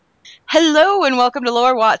Hello and welcome to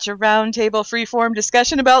Lore Watch, a roundtable freeform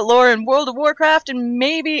discussion about lore in World of Warcraft and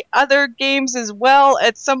maybe other games as well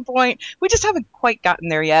at some point. We just haven't quite gotten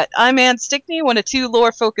there yet. I'm Ann Stickney, one of two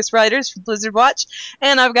lore-focused writers from Blizzard Watch,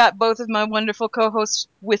 and I've got both of my wonderful co-hosts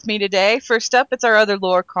with me today. First up, it's our other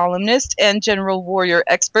lore columnist and general warrior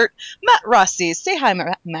expert, Matt Rossi. Say hi,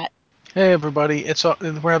 Matt. Hey everybody,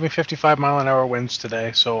 we're having 55-mile-an-hour winds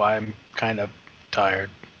today, so I'm kind of tired.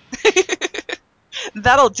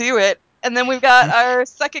 That'll do it. And then we've got our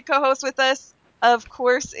second co-host with us. Of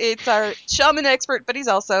course, it's our shaman expert, but he's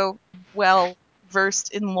also well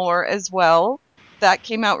versed in lore as well. That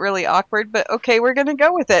came out really awkward, but okay, we're gonna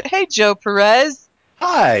go with it. Hey, Joe Perez.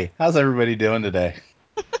 Hi, how's everybody doing today?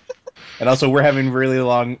 And also, we're having really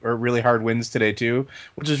long or really hard winds today too,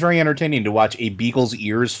 which is very entertaining to watch a beagle's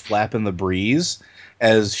ears flap in the breeze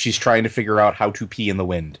as she's trying to figure out how to pee in the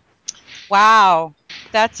wind. Wow,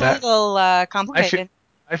 that's a That little I feel complicated.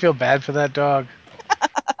 I feel bad for that dog.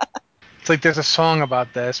 It's like there's a song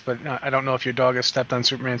about this, but I don't know if your dog has stepped on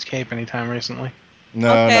Superman's cape anytime recently.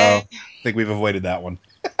 No, Okay, I think we've avoided that one.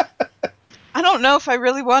 I don't know if I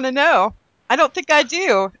really want to know. I don't think I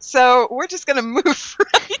do. So we're just gonna move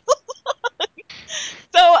right.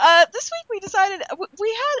 So this week we decided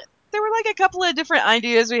there were like a couple of different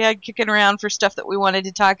ideas we had kicking around for stuff that we wanted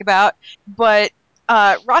to talk about, but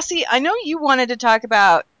Rossi, I know you wanted to talk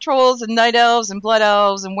about trolls and night elves and blood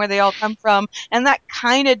elves and where they all come from, and that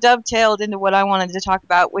kind of dovetailed into what I wanted to talk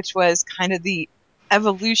about, which was kind of the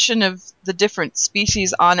evolution of the different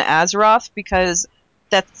species on Azeroth, because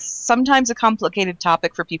that's sometimes a complicated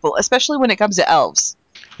topic for people, especially when it comes to elves.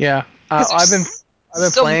 Yeah, Because I've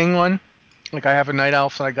been so playing one. Like I have a night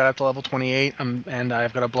elf that I got up to level 28, and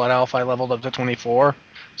I've got a blood elf I leveled up to 24.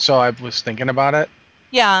 So I was thinking about it.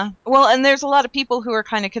 Yeah. Well, and there's a lot of people who are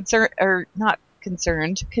kind of concerned, or not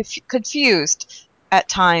concerned, confused at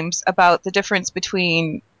times about the difference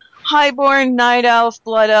between Highborn, Night Elf,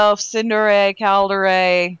 Blood Elf, Cinderae,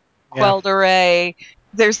 Calderae, Yeah, Quelderae.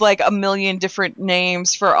 There's like a million different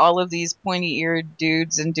names for all of these pointy-eared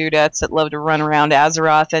dudes and dudettes that love to run around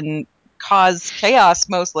Azeroth and cause chaos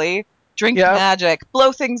mostly, drink yeah. magic,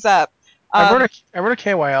 blow things up. I Um, wrote a I wrote a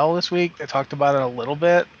KYL this week that talked about it a little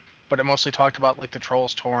bit, but it mostly talked about like the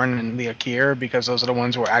Trolls Torn and the Akir because those are the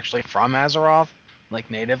ones who are actually from Azeroth,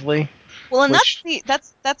 like natively. Well, and Which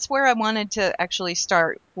that's where I wanted to actually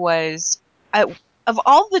start was I, of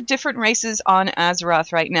all the different races on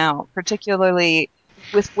Azeroth right now, particularly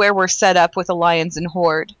with where we're set up with Alliance and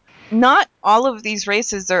Horde, not all of these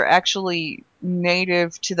races are actually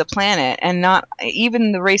native to the planet, and not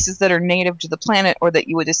even the races that are native to the planet or that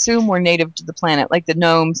you would assume were native to the planet, like the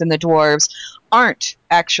gnomes and the dwarves, aren't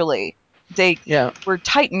actually. They yeah, were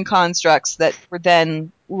Titan constructs that were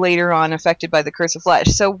then later on affected by the Curse of Flesh.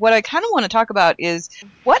 So what I kind of want to talk about is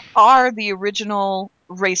what are the original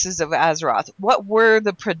races of Azeroth? What were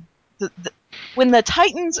the when the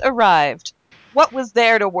Titans arrived? What was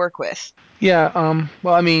there to work with? yeah.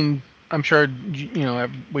 Well, I mean, I'm sure you know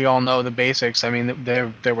we all know the basics. I mean,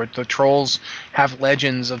 there were the Trolls have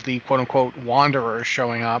legends of the quote unquote Wanderers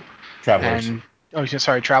showing up, Travelers. and oh, yeah,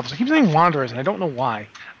 sorry, Travelers. I keep saying Wanderers, and I don't know why.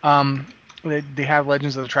 Um, they have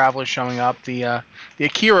legends of the Travelers showing up. The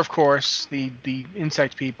Akir, of course, the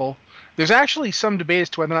insect people. There's actually some debate as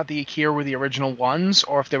to whether or not the Akir were the original ones,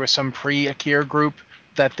 or if there was some pre-Akir group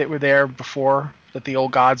that they were there before that the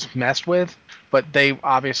old gods messed with. But they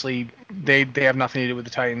obviously they have nothing to do with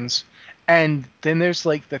the Titans. And then there's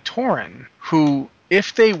like the Tauren, who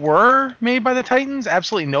if they were made by the Titans,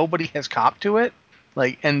 absolutely nobody has copped to it.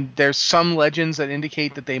 Like, and there's some legends that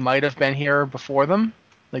indicate that they might have been here before them.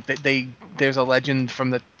 Like that there's a legend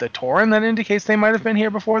from the Tauren that indicates they might have been here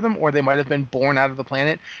before them, or they might have been born out of the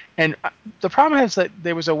planet. And the problem is that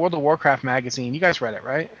there was a World of Warcraft magazine. You guys read it,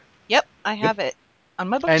 right? Yep, I Yep. have it on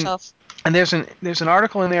my And bookshelf. and there's an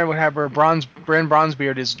article in there where Brand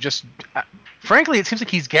Bronzebeard is just frankly it seems like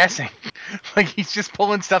he's guessing. Like he's just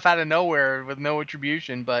pulling stuff out of nowhere with no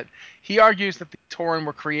attribution, but he argues that the Tauren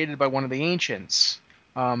were created by one of the ancients,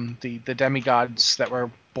 the demigods that were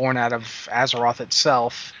born out of Azeroth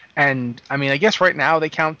itself. And I mean, I guess right now they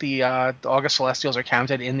count the August Celestials are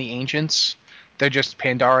counted in the ancients. They're just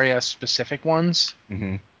Pandaria specific ones.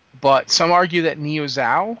 Mm-hmm. But some argue that Neo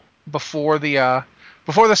Zhao, before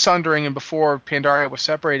before the Sundering and before Pandaria was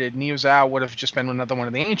separated, Neo Zhao would have just been another one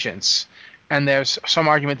of the ancients. And there's some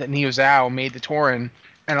argument that Neo Zhao made the Tauren,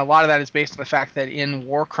 and a lot of that is based on the fact that in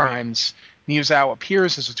War Crimes, Neo Zhao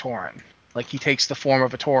appears as a Tauren, like he takes the form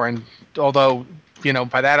of a Tauren. Although, you know,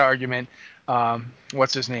 by that argument,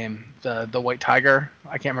 what's his name? The White Tiger?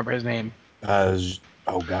 I can't remember his name. Uh,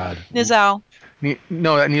 oh God. Nizal,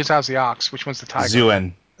 No, that Neo Zhao's the ox. Which one's the tiger?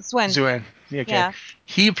 Zuen. Zwen. Zuen. Okay. Yeah.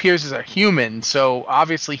 He appears as a human, so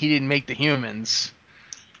obviously he didn't make the humans.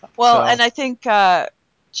 Well, So, and I think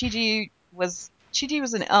Chi-Ji was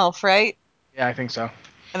an elf, right? yeah, I think so.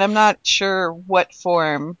 And I'm not sure what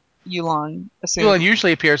form Yulon assumed. Yulin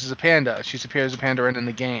usually appears as a panda. She's appeared as a panda in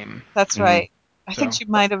the game. That's Mhm. right. I think So- she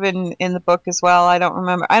might have been in the book as well. I don't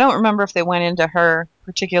remember. I don't remember if they went into her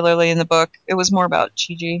particularly in the book. It was more about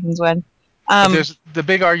Chi-Ji and Zwen. But there's the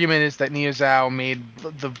big argument is that Nia Zhao made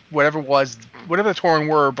the whatever the Tauren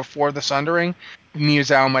were before the Sundering. Nia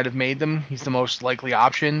Zhao might have made them. He's the most likely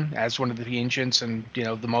option as one of the ancients and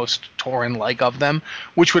the most Tauren like of them,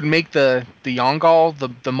 which would make the Yongal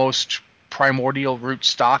the most primordial root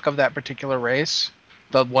stock of that particular race,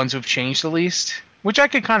 the ones who've changed the least, which I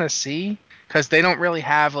could kind of see because they don't really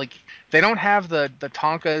have they don't have the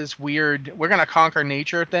Tonka's weird we're gonna conquer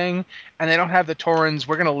nature thing, and they don't have the Taurens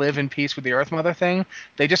we're gonna live in peace with the Earth Mother thing.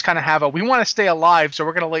 They just kind of have a we want to stay alive, so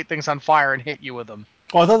we're gonna light things on fire and hit you with them.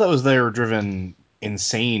 Well, I thought that was they were driven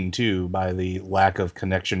insane too by the lack of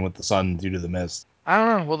connection with the sun due to the mist. I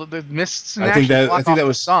don't know. Well, the mists I think actually that I block think off that the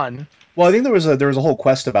was sun. well. I think there was a whole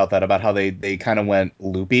quest about that about how they kind of went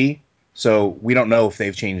loopy. So we don't know if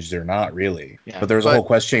they've changed or not really. Yeah, But there was a but whole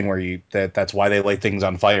quest chain where that's why they light things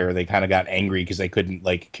on fire. They kind of got angry because they couldn't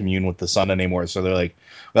like commune with the sun anymore. So they're like,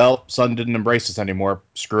 well, sun didn't embrace us anymore.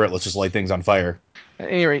 Screw it. Let's just light things on fire. at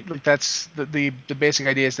any rate, that's the basic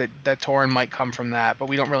idea is that Tauren might come from that, but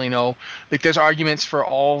we don't really know. Like, there's arguments for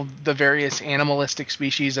all the various animalistic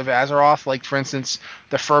species of Azeroth. Like, for instance,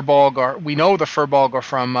 the Furbolg are we know the Furbolg are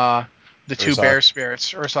from the two Ursoc. bear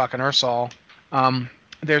spirits, Ursoc and Ursol. Um,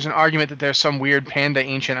 there's an argument that there's some weird panda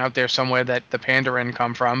ancient out there somewhere that the Pandaren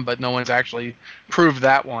come from, but no one's actually proved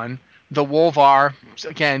that one. The Wolvar,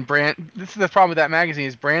 again, Brand. This is the problem with that magazine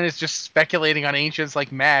is Brand is just speculating on ancients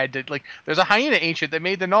like mad. That, like, there's a hyena ancient that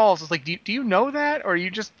made the Nulls. It's like, do you know that, or are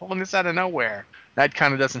you just pulling this out of nowhere? That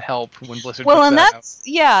kind of doesn't help when Blizzard Well, puts and that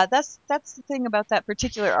out. that's the thing about that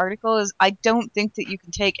particular article is I don't think that you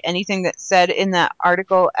can take anything that's said in that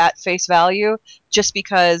article at face value just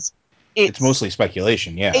because It's mostly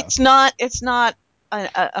speculation. Yeah. it's not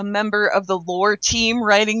a member of the lore team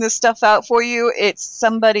writing this stuff out for you. It's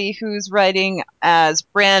somebody who's writing as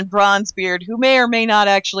Brand Bronzebeard, who may or may not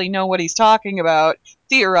actually know what he's talking about,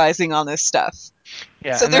 theorizing on this stuff.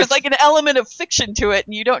 Yeah, So and there's like an element of fiction to it,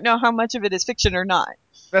 and you don't know how much of it is fiction or not.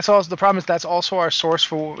 that's also the problem is that's also our source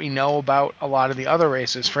for what we know about a lot of the other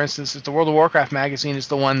races. For instance, the World of Warcraft magazine is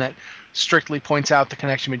the one that strictly points out the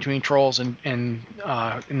connection between trolls and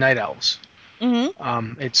night elves. Hmm.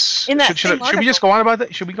 It's In that same should we just article, go on about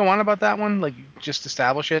that? Should we go on about that one? Like, just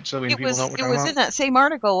establish it so when people know what we're it talking was in about. that same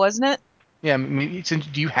article, wasn't it? Yeah,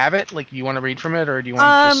 do you have it? Like, you want to read from it, or do you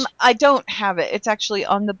want to just? I don't have it. It's actually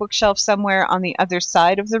on the bookshelf somewhere on the other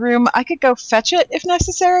side of the room. I could go fetch it if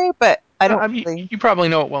necessary, but I don't I mean, really. you probably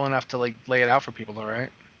know it well enough to like lay it out for people, though, right?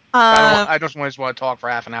 Um, I don't just want to talk for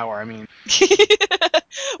half an hour. I mean,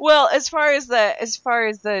 well, as far as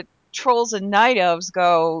the trolls and night elves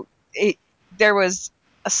go, there was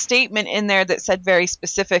a statement in there that said very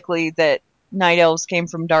specifically that night elves came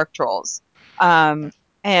from dark trolls. Um,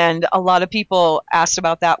 and a lot of people asked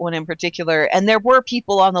about that one in particular, and there were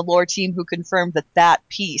people on the lore team who confirmed that that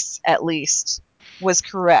piece, at least, was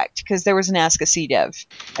correct because there was an Ask a C Dev,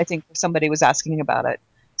 I think, where somebody was asking about it.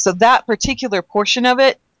 So that particular portion of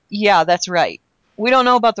it, yeah, that's right. We don't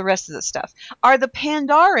know about the rest of the stuff. Are the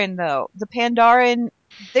Pandaren though? The Pandaren,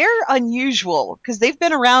 they're unusual because they've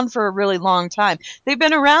been around for a really long time. They've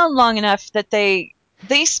been around long enough that they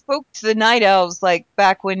spoke to the night elves like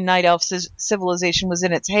back when night elf civilization was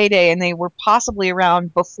in its heyday, and they were possibly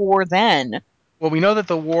around before then. well, we know that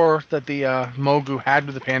the war that the Mogu had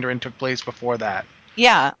with the Pandaren took place before that.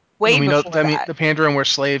 Yeah, And way we know, before I mean, that. the Pandaren were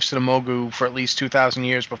slaves to the Mogu for at least 2,000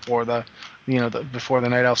 years before before the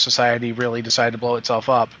Night Elf Society really decided to blow itself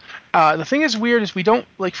up. The thing is weird is we don't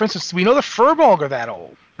like, for instance, we know the Furbolg are that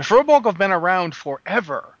old. The Furbolg have been around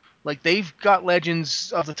forever. Like, they've got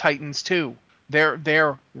legends of the Titans too.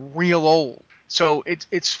 They're real old. So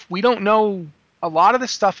it's we don't know. A lot of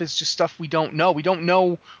this stuff is just stuff we don't know. We don't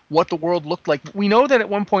know what the world looked like. We know that at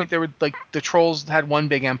one point there were like the trolls had one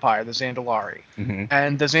big empire, the Zandalari. Hmm.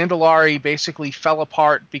 And the Zandalari basically fell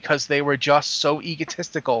apart because they were just so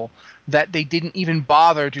egotistical that they didn't even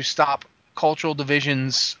bother to stop cultural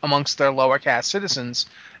divisions amongst their lower caste citizens.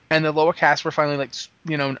 And the lower caste were finally like,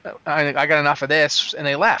 I got enough of this, and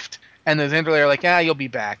they left. And the Zandalari are like, you'll be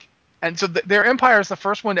back. And so their empire is the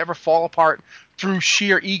first one to ever fall apart through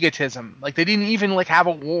sheer egotism. Like, they didn't even like have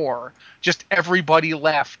a war; just everybody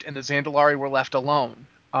left, and the Zandalari were left alone.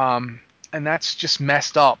 Um, and that's just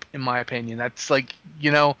messed up in my opinion. That's like,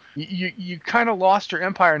 you kind of lost your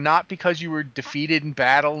empire not because you were defeated in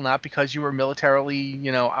battle, not because you were militarily,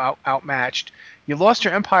 outmatched. You lost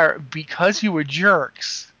your empire because you were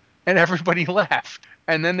jerks and everybody left.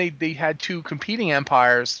 And then they had two competing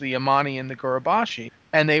empires, the Amani and the Gurabashi,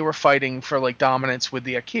 and they were fighting for like dominance with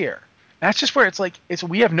the Akir. That's just where it's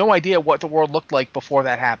we have no idea what the world looked like before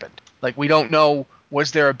that happened. Like, we don't know,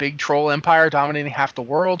 was there a big troll empire dominating half the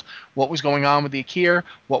world? What was going on with the Akir?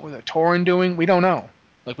 What were the Tauren doing? We don't know.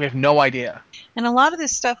 Like, we have no idea. And a lot of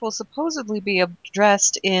this stuff will supposedly be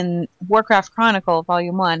addressed in Warcraft Chronicle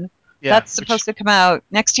Volume 1. Yeah, That's supposed to come out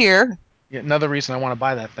next year. yeah, another reason I want to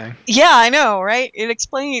buy that thing. Yeah, I know, right? It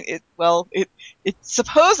explains it. Well, it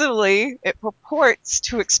supposedly it purports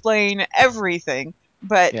to explain everything,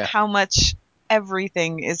 but Yeah. how much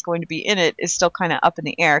everything is going to be in it is still kind of up in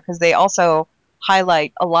the air because they also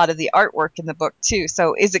highlight a lot of the artwork in the book too.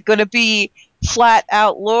 So, is it going to be flat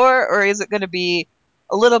out lore, or is it going to be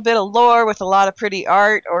a little bit of lore with a lot of pretty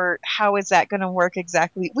art, or how is that going to work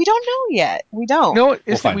exactly? We don't know yet. We don't. No,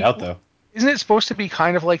 We'll find out though. Isn't it supposed to be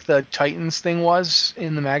kind of like the Titans thing was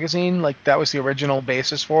in the magazine? Like, that was the original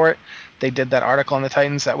basis for it. They did that article on the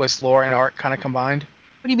Titans that was lore and art kind of combined.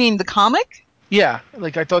 What do you mean, the comic? Yeah,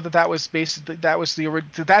 like I thought that was basically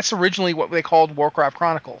that's originally what they called Warcraft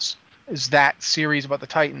Chronicles. Is that series about the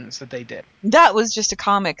Titans that they did? That was just a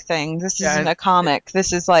comic thing. This Yeah, isn't and a comic.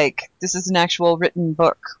 This is an actual written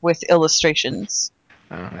book with illustrations.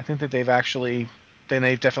 I think that they've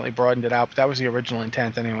definitely broadened it out. But that was the original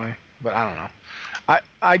intent anyway. But I don't know.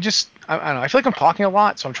 I don't know. I feel like I'm talking a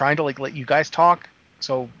lot, so I'm trying to like let you guys talk.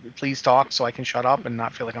 So please talk, so I can shut up and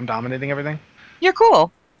not feel like I'm dominating everything. You're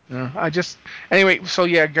cool. Anyway. So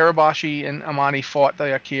yeah, Garabashi and Amani fought the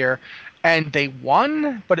Akir, and they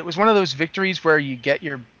won. But it was one of those victories where you get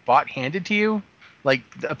your bot handed to you, like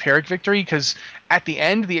a Pyrrhic victory, because at the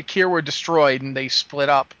end the Akir were destroyed and they split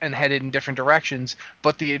up and headed in different directions.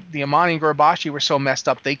 But the Amani and Garabashi were so messed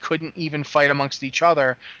up they couldn't even fight amongst each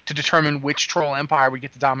other to determine which troll empire would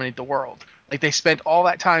get to dominate the world. Like, they spent all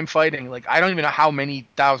that time fighting. Like, I don't even know how many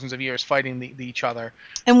thousands of years fighting each other.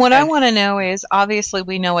 And what I And want to know is obviously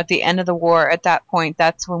we know at the end of the war, at that point,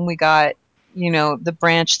 that's when we got, the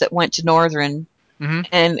branch that went to Northern mhm.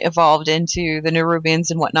 and evolved into the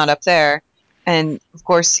Nerubians and whatnot up there. And of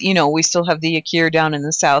course, we still have the Akir down in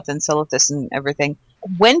the south and Silithus and everything.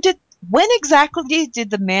 When exactly did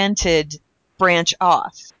the Mantid branch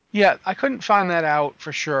off? Yeah, I couldn't find that out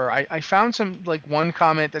for sure. I found some, like, one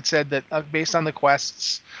comment that said that based on the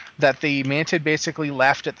quests, that the Mantid basically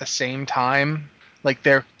left at the same time. Like,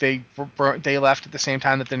 they left at the same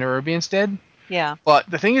time that the Nerubians did. Yeah. But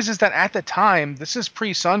the thing is that at the time, this is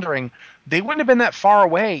pre-Sundering, they wouldn't have been that far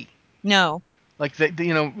away. No. Like,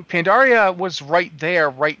 Pandaria was right there,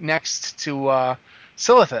 right next to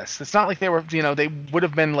Silithus. It's not like they were, they would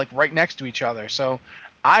have been like right next to each other. So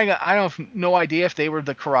I don't have no idea if they were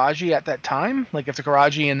the Karaji at that time, like if the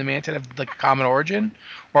Karaji and the Mantid have like a common origin,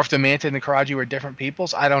 or if the Mantid and the Karaji were different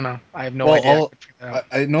peoples. I don't know. I have no idea.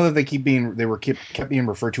 I know that they kept being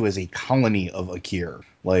referred to as a colony of Akir.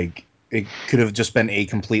 Like, it could have just been a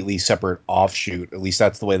completely separate offshoot. At least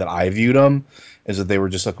that's the way that I viewed them, is that they were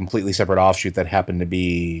just a completely separate offshoot that happened to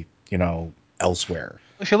be, elsewhere.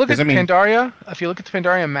 If you look Because at I mean, Pandaria, if you look at the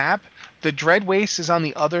Pandaria map, the Dread Waste is on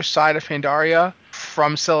the other side of Pandaria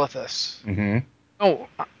from Silithus. mhm. Oh,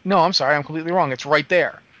 no, I'm sorry. I'm completely wrong. It's right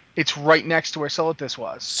there. It's right next to where Silithus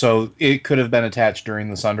was. So it could have been attached during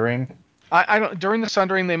the Sundering. I don't. During the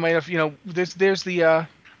Sundering, they might have. There's the.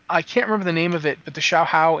 I can't remember the name of it, but the Xiao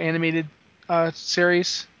Hao animated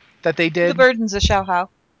series that they The did. burdens of Xiao.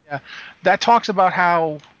 Yeah, that talks about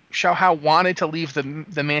how Xiao Hao wanted to leave the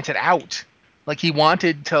Mantid out. Like, he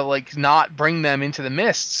wanted to like not bring them into the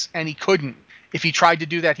mists, and he couldn't. If he tried to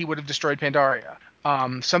do that, he would have destroyed Pandaria.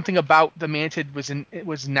 Something about the Mantid was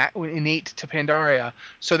innate to Pandaria,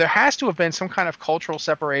 so there has to have been some kind of cultural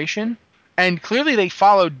separation, and clearly they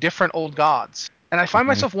followed different old gods. And I find Mhm.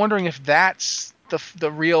 myself wondering if that's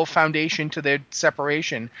the real foundation to their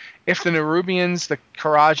separation. If the Nerubians, the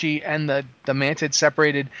Karaji, and the Mantid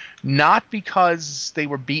separated not because they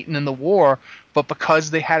were beaten in the war, but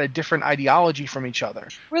because they had a different ideology from each other.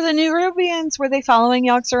 Were the Nerubians, were they following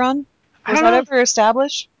Yogg-Saron? I Was don't that know. ever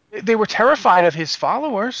established? They were terrified of his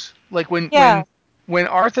followers. Like, Yeah, when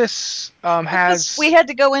Arthas because we has had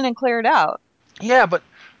to go in and clear it out. yeah, but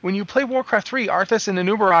when you play Warcraft 3, Arthas and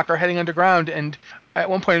Anubarak are heading underground, and at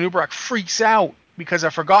one point Anubarak freaks out because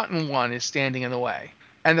a Forgotten One is standing in the way,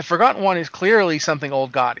 and the Forgotten One is clearly something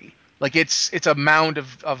old gaudy. Like it's a mound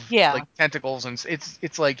of Yeah. like tentacles, and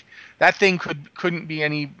it's like that thing couldn't be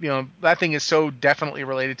any, that thing is so definitely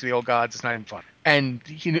related to the old gods. It's not even fun. And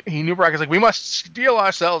he knew Brack is like, we must steel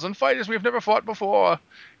ourselves and fight as we have never fought before.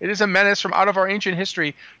 It is a menace from out of our ancient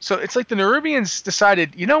history. So it's like the Nerubians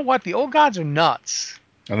decided, you know what, the old gods are nuts.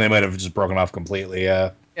 And they might have just broken off completely. Yeah.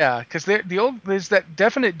 Yeah, because there's that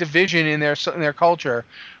definite division in their culture,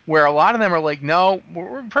 where a lot of them are like, no,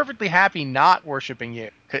 we're perfectly happy not worshiping you,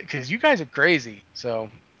 because you guys are crazy. So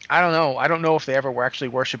I don't know. I don't know if they ever were actually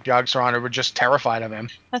worshipped Yogg-Saron or were just terrified of him.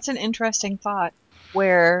 That's an interesting thought,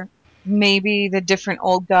 where maybe the different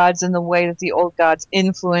old gods and the way that the old gods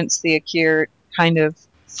influenced the Akir kind of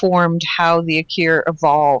formed how the Akir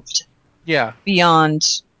evolved Yeah.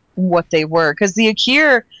 beyond what they were. Because the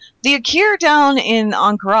Akir down in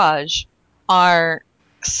Encourage are,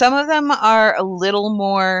 some of them are a little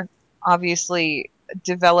more obviously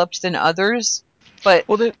developed than others, but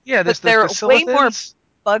Well, there's the they're way more Silithids.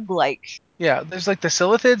 bug-like. Yeah, there's like the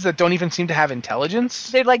Silithids that don't even seem to have intelligence.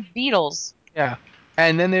 They're like beetles. Yeah,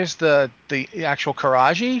 and then there's the actual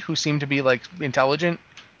Karaji, who seem to be like intelligent.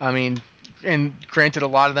 I mean, and granted, a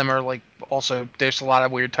lot of them are like, also there's a lot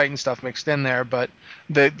of weird Titan stuff mixed in there, but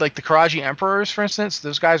the Karaji Emperors, for instance,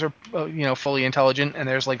 those guys are fully intelligent, and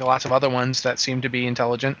there's like lots of other ones that seem to be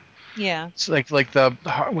intelligent. Yeah. It's like the,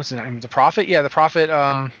 what's the name? The Prophet? Yeah, the Prophet.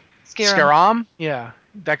 Scarum. Scaram. Yeah,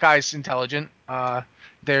 that guy's intelligent.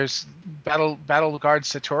 There's Battle Guard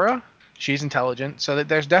Satura. She's intelligent. So that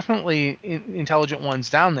there's definitely intelligent ones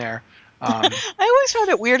down there. I always found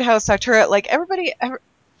it weird how Sartura, like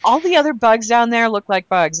all the other bugs down there look like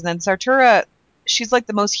bugs, and then Sartura, she's like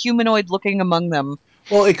the most humanoid looking among them.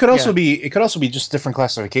 Well, Yeah. it could also be just different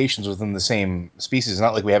classifications within the same species.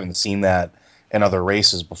 Not like we haven't seen that in other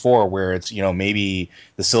races before, where it's maybe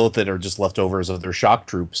the Silithid are just leftovers of their shock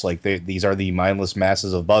troops. Like these are the mindless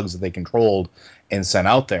masses of bugs that they controlled and sent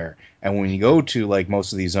out there. And when you go to like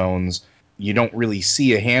most of these zones, you don't really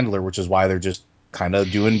see a handler, which is why they're just kind of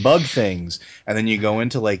doing bug things. And then you go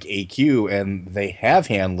into like AQ and they have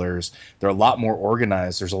handlers. They're a lot more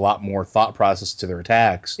organized. There's a lot more thought process to their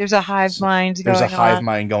attacks. There's a hive So mind there's a going hive on.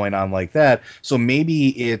 mind going on like that. So maybe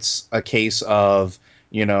it's a case of,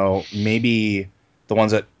 maybe the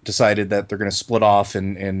ones that decided that they're going to split off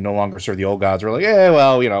and no longer serve the old gods are like, yeah,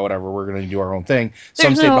 well, whatever, we're going to do our own thing. Some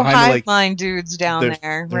There's stayed no behind to hive like, mind dudes down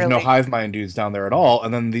there, there's no really. hive mind dudes down there at all.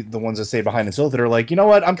 And then the ones that stay behind in Silithid are like, you know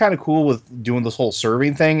what, I'm kind of cool with doing this whole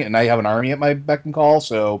serving thing, and I have an army at my beck and call.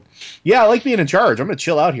 So yeah, I like being in charge. I'm going to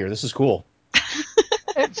chill out here. This is cool.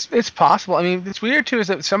 It's possible. I mean, it's weird too is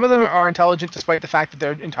that some of them are intelligent despite the fact that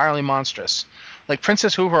they're entirely monstrous. Like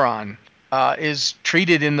Princess Hooveron is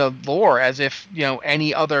treated in the lore as if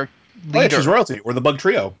any other Oh yeah, she's leader. royalty. We're the bug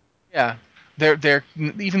trio. Yeah, they're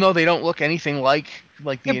even though they don't look anything like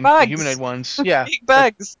They're the humanoid bugs. ones. Yeah, Big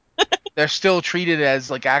but bugs. they're still treated as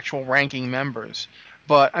like actual ranking members.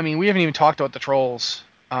 But I mean, we haven't even talked about the trolls.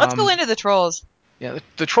 Let's go into the trolls. Yeah,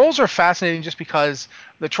 the trolls are fascinating just because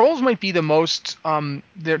the trolls might be the most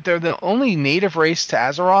they're the only native race to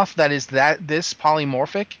Azeroth that is this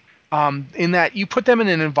polymorphic, in that you put them in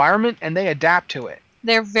an environment and they adapt to it.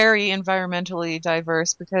 They're very environmentally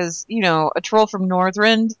diverse because, a troll from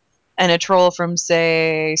Northrend and a troll from,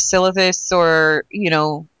 say, Silithus or,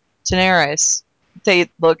 Daenerys, they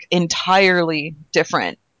look entirely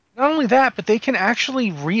different. Not only that, but they can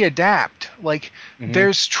actually readapt. Like, Mm-hmm.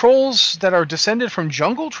 there's trolls that are descended from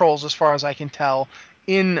jungle trolls, as far as I can tell,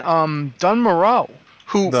 in Dun Morogh,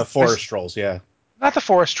 who The forest trolls, yeah. not the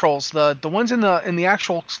forest trolls, the ones in the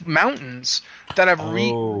actual mountains that have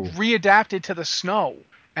Oh. readapted to the snow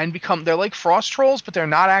and become, they're like frost trolls, but they're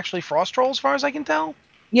not actually frost trolls, as far as I can tell. Like,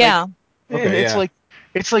 Yeah. and Okay, yeah.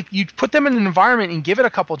 it's like you put them in an environment and give it a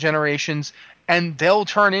couple generations, and they'll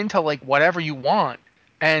turn into like whatever you want.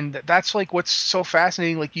 And that's like what's so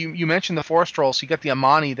fascinating. Like you mentioned the forest trolls, so you got the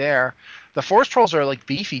Amani there. The forest trolls are like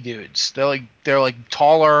beefy dudes. They're like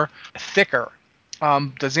taller, thicker.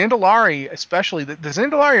 The Zandalari, especially, the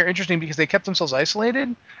Zandalari are interesting because they kept themselves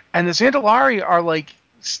isolated, and the Zandalari are like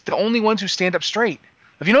the only ones who stand up straight.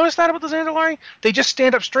 Have you noticed that about the Zandalari? They just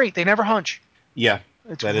stand up straight. They never hunch. Yeah.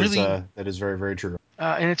 It's That is really very, very true.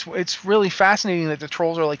 and it's really fascinating that the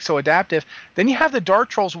trolls are like so adaptive. Then you have the dark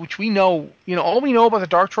trolls, which we know, all we know about the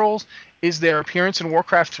dark trolls is their appearance in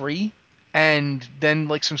Warcraft 3, and then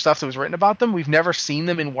like some stuff that was written about them. We've never seen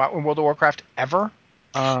them in World of Warcraft ever.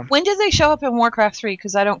 Um, When did they show up in Warcraft 3?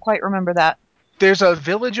 Because I don't quite remember that. there's a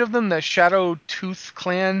village of them, the Shadow Tooth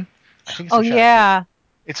Clan. I think it's Oh, the Shadow Tooth. yeah.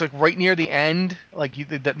 It's like right near the end. Like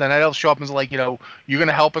the night elves show up and is like, you're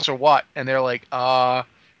gonna help us or what? And they're like, I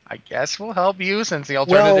guess we'll help you since the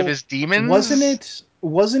alternative Well, is wasn't demons. it?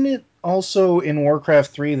 wasn't it also in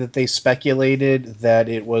Warcraft 3 that they speculated that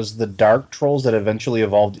it was the Dark Trolls that eventually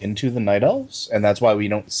evolved into the Night Elves, and that's why we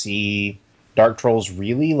don't see Dark Trolls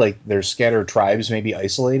really? Like, their scattered tribes may be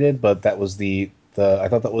isolated, but that was the I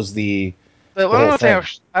thought that was I the don't whole know if they thing.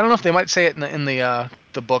 I don't know if they might say it in the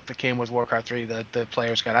book that came with Warcraft 3, the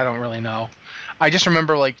player's guide. I don't really know. I just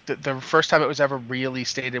remember like the first time it was ever really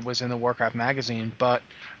stated was in the Warcraft magazine. But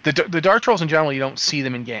the Dark Trolls in general, you don't see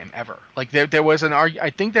them in game ever. Like there was I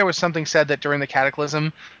think there was something said that during the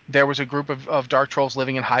Cataclysm there was a group of Dark Trolls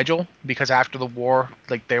living in Hyjal because after the war,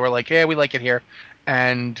 like they were like, yeah, we like it here.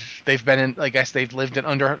 And they've been in, I guess they've lived in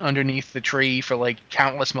underneath the tree for like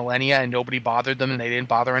countless millennia, and nobody bothered them, and they didn't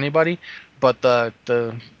bother anybody. But the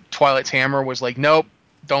Twilight's hammer was like, nope,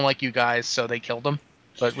 don't like you guys, so they killed him.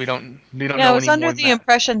 But we don't Yeah, I know was any more under than the that.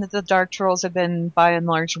 impression that the Dark Trolls had been by and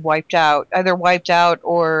large wiped out, either wiped out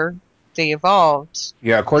or they evolved.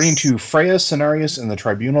 Yeah, according to Freya Cenarius in the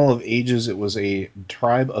Tribunal of Ages, it was a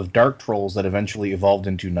tribe of Dark Trolls that eventually evolved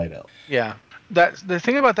into Night Elves. Yeah. That the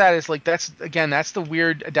thing about that is like that's the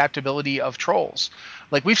weird adaptability of trolls.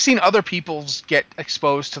 Like we've seen other peoples get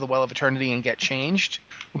exposed to the Well of Eternity and get changed,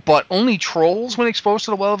 but only trolls when exposed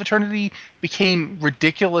to the Well of Eternity became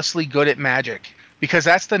ridiculously good at magic because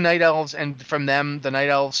that's the night elves, and from them the night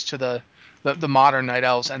elves to the modern night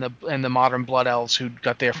elves and the modern blood elves who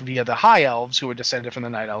got there via the high elves who were descended from the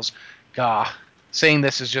night elves. Gah, saying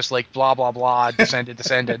this is just like blah blah blah descended.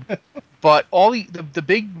 But all the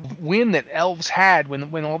big win that elves had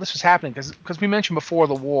when all this was happening, because we mentioned before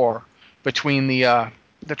the war between the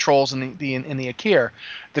trolls and the Akir,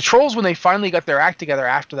 the trolls when they finally got their act together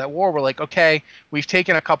after that war were like, okay, we've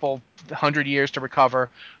taken a couple hundred years to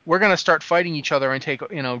recover. We're gonna start fighting each other and take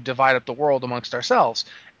divide up the world amongst ourselves.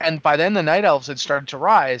 And by then the night elves had started to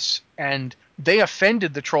rise, and they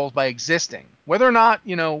offended the trolls by existing. Whether or not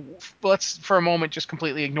let's for a moment just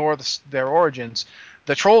completely ignore their origins.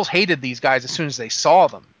 The trolls hated these guys as soon as they saw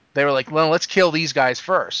them. They were like, well, let's kill these guys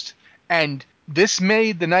first. And this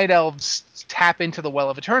made the night elves tap into the Well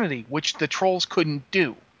of Eternity, which the trolls couldn't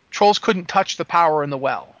do. Trolls couldn't touch the power in the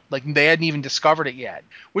well. Like they hadn't even discovered it yet.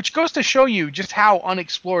 Which goes to show you just how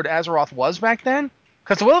unexplored Azeroth was back then.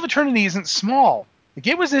 Because the Well of Eternity isn't small. Like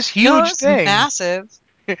it was this No, huge it's thing. massive.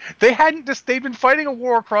 They'd been fighting a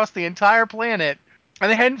war across the entire planet and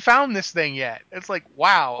they hadn't found this thing yet. It's like,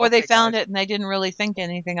 wow, Or they okay found guys. it and they didn't really think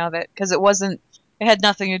anything of it because it had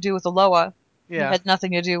nothing to do with Alola. It Yeah. had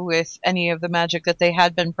nothing to do with any of the magic that they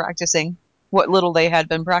had been practicing, what little they had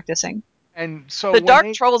been practicing. And so The when Dark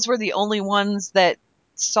they Trolls were the only ones that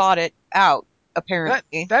sought it out, that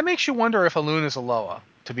apparently. that makes you wonder if Aluna is a Loa,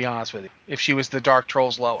 to be honest with you. If she was the Dark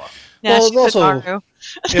Troll's Loa. Yeah, Well, it's she's a also Garu.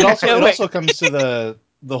 it also No, it wait. also comes to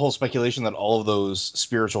the whole speculation that all of those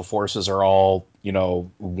spiritual forces are all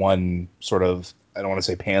one sort of, I don't want to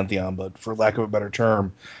say pantheon, but for lack of a better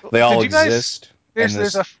term, they all Did you guys exist, and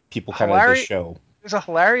there's this a people kind of they hilarious show. there's a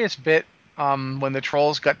hilarious bit when the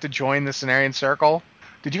trolls got to join the Cenarian Circle.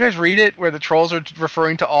 Did you guys read it where the trolls are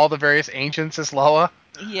referring to all the various ancients as Loa?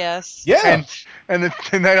 Yes. Yeah, And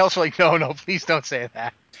the night elves are like, no, please don't say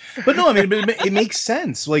that. but no, I mean, it makes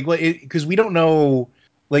sense. Like, because we don't know.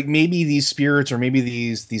 Like maybe these spirits or maybe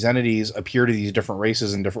these entities appear to these different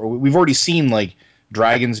races and different. We've already seen like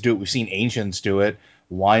dragons do it. We've seen ancients do it.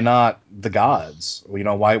 Why not the gods?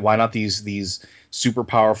 Why not these super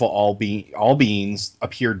powerful all beings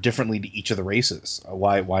appear differently to each of the races?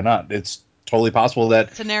 Why not? It's totally possible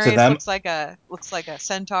that to Cenarius them. looks like a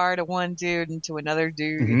centaur to one dude and to another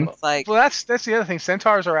dude he Mhm. looks like. Well, that's the other thing.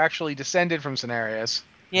 Centaurs are actually descended from Cenarius.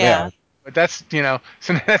 Yeah. Yeah. But that's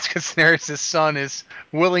so that's because Cenarius' son is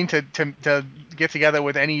willing to get together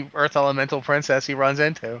with any Earth Elemental princess he runs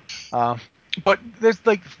into. Um, but there's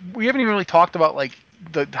like we haven't even really talked about like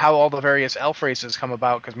the how all the various elf races come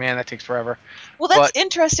about because man that takes forever. Well, that's But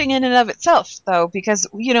interesting in and of itself, though, because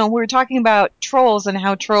we're talking about trolls and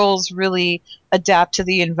how trolls really adapt to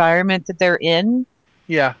the environment that they're in.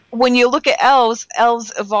 yeah, When you look at elves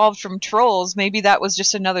evolved from trolls. Maybe that was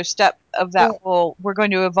just another step of that Well, whole, we're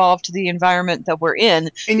going to evolve to the environment that we're in.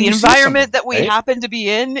 and The you see some of environment that, that we right? happen to be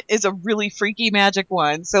in is a really freaky magic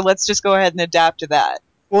one, so let's just go ahead and adapt to that.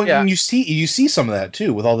 Well, yeah. and you see some of that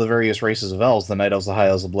too with all the various races of elves: the night elves, the high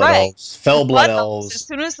elves, the blood Right. elves, The fell blood blood elves, as elves.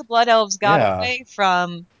 soon as the blood elves got Yeah. away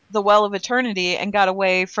from the Well of Eternity and got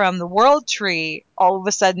away from the World Tree, all of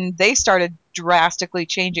a sudden they started drastically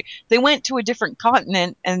changing. They went to a different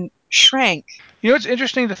continent and shrank. You know what's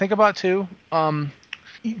interesting to think about too?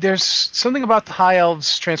 There's something about the High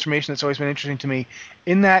Elves transformation that's always been interesting to me.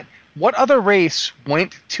 In that, what other race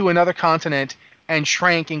went to another continent and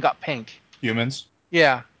shrank and got pink? Humans.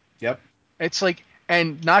 Yeah, Yep. it's like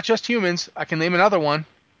And not just humans. I can name another one.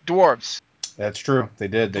 Dwarves. That's true. They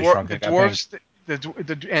did. They Dwar- shrunk the and got pink.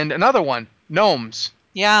 dwarves. And another one. Gnomes.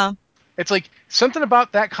 Yeah. It's like something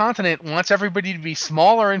about that continent wants everybody to be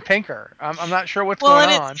smaller and pinker. I'm not sure what's Well, going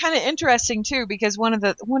and it's on. kind of interesting too because one of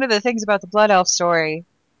the things about the Blood Elf story,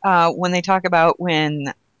 when they talk about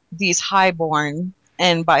when these highborn,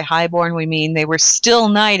 and by highborn we mean they were still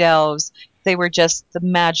night elves, they were just the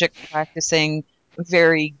magic practicing,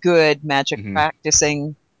 very good magic Mhm.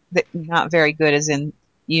 practicing, not very good as in,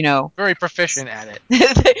 you know, Very proficient at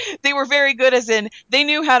it. they were very good as in they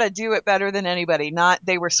knew how to do it better than anybody, not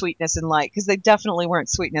they were sweetness and light, because they definitely weren't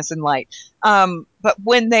sweetness and light. But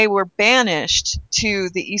when they were banished to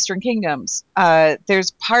the Eastern Kingdoms,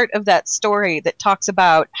 there's part of that story that talks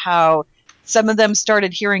about how some of them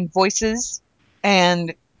started hearing voices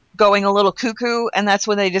and going a little cuckoo, and that's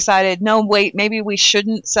when they decided, no, wait, maybe we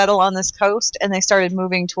shouldn't settle on this coast, and they started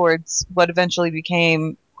moving towards what eventually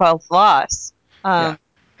became Quel'Thalas. Yeah,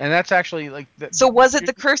 and that's actually like So was it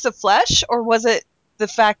the curse of flesh, or was it the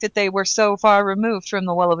fact that they were so far removed from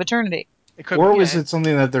the Well of Eternity? it could Or be. was Yeah, it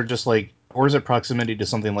something that they're just like, or is it proximity to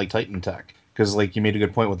something like Titan Tech? Because like you made a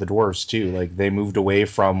good point with the dwarves too. Like they moved away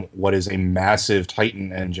from what is a massive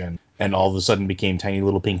Titan engine, and all of a sudden became tiny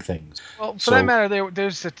little pink things. well, for that So matter,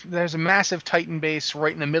 there's a massive Titan base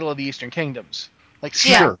right in the middle of the Eastern Kingdoms, like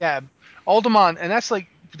Yeah. smack sure, dab. Alderaan, and that's like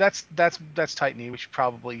that's Titany. We should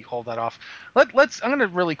probably hold that off. Let's. I'm gonna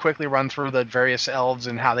really quickly run through the various elves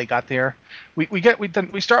and how they got there. We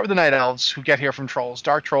start with the night elves who get here from trolls.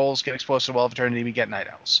 Dark trolls get exposed to the Well of Eternity. We get night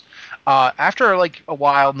elves. After like a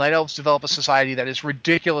while, night elves develop a society that is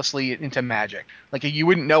ridiculously into magic. Like you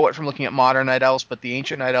wouldn't know it from looking at modern night elves, but the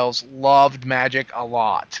ancient night elves loved magic a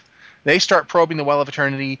lot. They start probing the Well of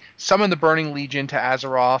Eternity, summon the Burning Legion to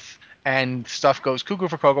Azeroth, and stuff goes cuckoo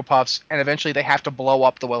for Cocoa Puffs, and eventually they have to blow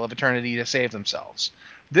up the Well of Eternity to save themselves.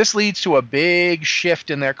 This leads to a big shift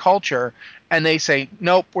in their culture, and they say,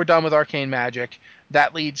 nope, we're done with arcane magic.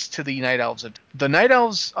 That leads to the Night Elves. The Night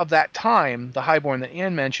Elves of that time, the Highborn that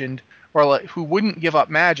Anne mentioned, or like, who wouldn't give up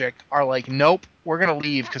magic, are like, nope, we're gonna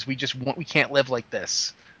leave because we can't live like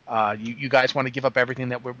this. You guys want to give up everything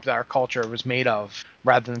that our culture was made of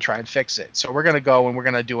rather than try and fix it. So we're going to go and we're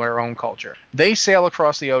going to do our own culture. They sail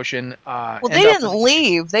across the ocean, Well, they end up didn't with.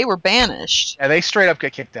 leave; they were banished. Yeah, they straight up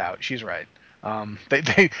get kicked out. She's right.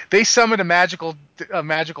 They summoned a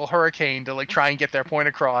magical hurricane to like try and get their point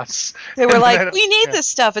across. They were And like, then, "We need yeah, this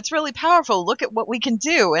stuff. It's really powerful. Look at what we can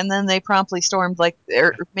do." And then they promptly stormed, like,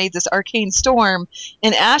 or made this arcane storm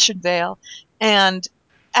in Ashenvale. And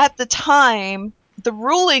at the time, the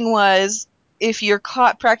ruling was, if you're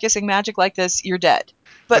caught practicing magic like this, you're dead.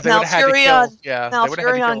 but But they would have had to kill. Yeah, they would have had to kill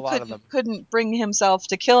a Malfurion lot of them. couldn't bring himself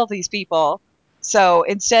to kill these people. So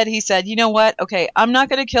instead, he said, "You know what? Okay, I'm not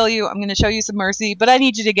going to kill you. I'm going to show you some mercy, but I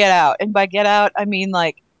need you to get out." And by get out, I mean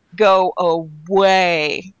like go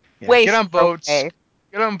away, Yeah, way get on far boats. away.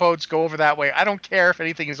 Get on boats. Go over that way. I don't care if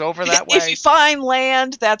anything is over that If you way. find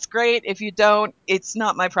land, that's great. If you don't, it's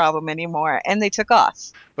not my problem anymore. And they took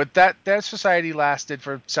off. But that society lasted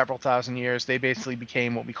for several thousand years. They basically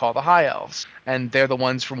became what we call the High Elves, and they're the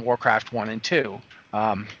ones from Warcraft 1 and 2.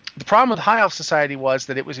 The problem with the High Elf society was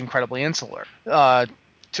that it was incredibly insular.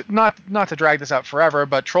 Not to drag this out forever,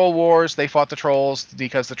 but troll wars. They fought the trolls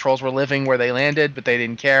because the trolls were living where they landed, but they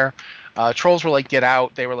didn't care. Trolls were like, get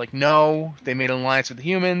out. They were like, no. They made an alliance with the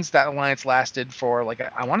humans. That alliance lasted for like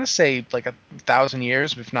I want to say like 1,000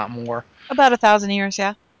 years, if not more. About 1,000 years,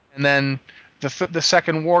 yeah. And then the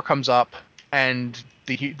second war comes up, and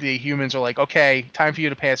the humans are like, okay, time for you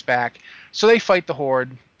to pay us back. So they fight the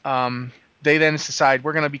horde. They then decide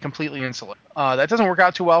we're going to be completely insular. That doesn't work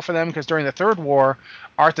out too well for them because during the third war,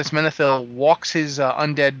 Arthas Menethil walks his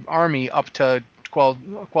undead army up to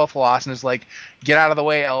Quel'Thalas and is like, "Get out of the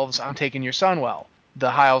way, elves! I'm taking your son." Well, the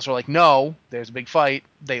High Elves are like, "No." There's a big fight.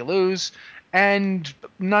 They lose, and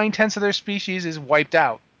 9/10 of their species is wiped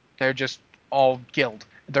out. They're just all killed.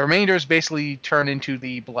 The remainders basically turn into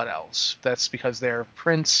the Blood Elves. That's because their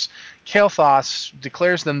prince, Kael'thas,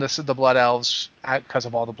 declares them the Blood Elves because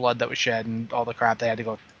of all the blood that was shed and all the crap they had to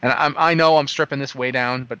go. And I know I'm stripping this way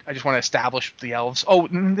down, but I just want to establish the elves. Oh,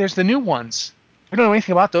 there's the new ones. We don't know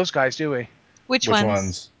anything about those guys, do we? Which which ones?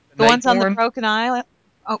 ones? The The ones on the Nightborn? broken island?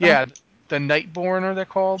 Oh, Yeah, the Nightborn are they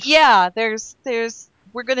called? yeah. There's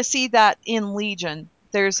we're going to see that in Legion.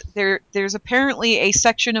 There's apparently a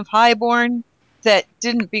section of Highborn that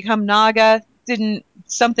didn't become Naga. Didn't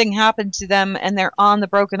Something happened to them, and they're on the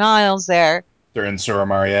Broken Isles there, They're in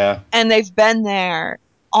Suramar, yeah. and they've been there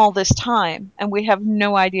all this time, and we have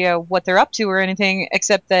no idea what they're up to or anything,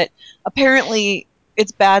 except that apparently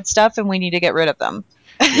it's bad stuff, and we need to get rid of them.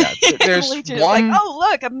 Yeah. And There's Legion is like, one. oh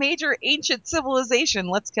look, a major ancient civilization.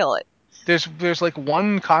 Let's kill it. There's like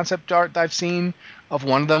one concept art that I've seen of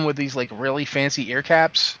one of them with these like really fancy ear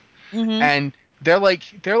caps, Hmm. and they're like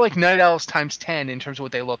night elves times 10 in terms of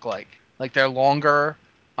what they look like. Like they're longer,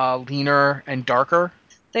 leaner, and darker.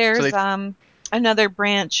 So There's they another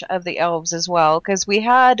branch of the elves as well, because we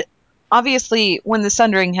had obviously when the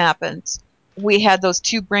Sundering happened, we had those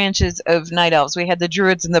two branches of night elves. We had the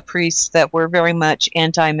druids and the priests that were very much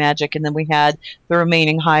anti-magic, and then we had the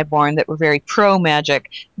remaining highborn that were very pro-magic.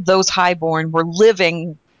 Those highborn were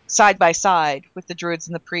living side by side with the druids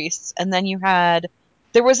and the priests, and then you had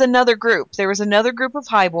there was another group. There was another group of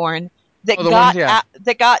highborn oh the ones yeah.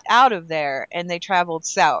 that got out of there and they traveled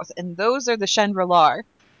south, and those are the Chandrilar.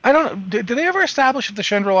 I don't know. Did they ever establish if the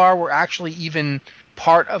Chandrilar were actually even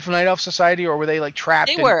part of Night Elf Society, or were they like They trapped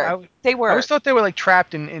in? were. They I always were. thought they were like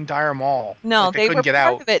trapped in Dire Maul, No, like they they couldn't were get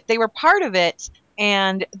part out. of it. They were part of it,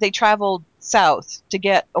 and they traveled south to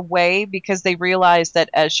get away because they realized that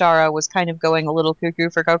Ashara was kind of going a little cuckoo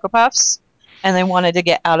for Cocoa Puffs, and they wanted to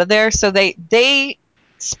get out of there. So they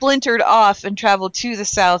splintered off and traveled to the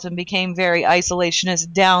south and became very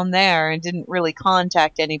isolationist down there and didn't really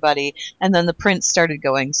contact anybody. And then the prince started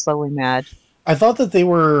going slowly mad. I thought that they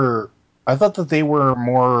were. I thought that they were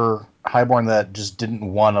more highborn that just didn't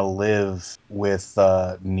want to live with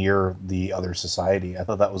near the other society. I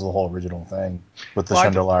thought that was the whole original thing with the Well,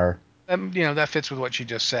 Chandelar. that fits with what you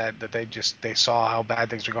just said. That they saw how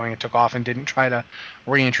bad things were going and took off and didn't try to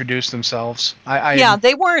reintroduce themselves. Yeah,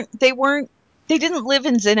 they didn't live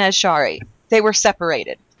in Zinez Shari. They were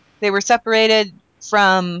separated. They were separated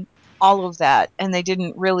from all of that, and they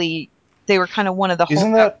didn't really. They were kind of one of the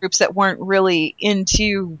Isn't holdout that groups that weren't really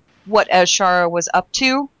into what Ashara was up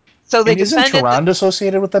to. So they and isn't defended the. Tyrande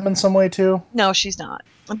associated with them in some way too? No, she's not.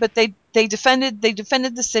 But they defended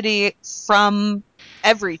the city from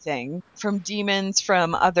everything, from demons,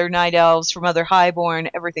 from other night elves, from other highborn,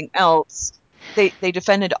 everything else. They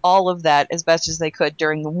defended all of that as best as they could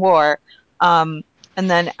during the war. Um, and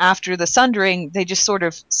then after the Sundering, they just sort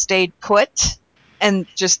of stayed put and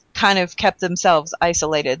just kind of kept themselves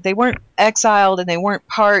isolated. They weren't exiled and they weren't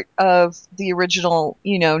part of the original,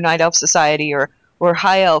 Night Elf Society or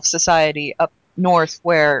High Elf Society up north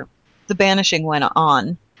where the banishing went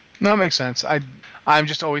on. No, that makes sense. I'm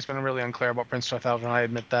just always been really unclear about Prince 2000. I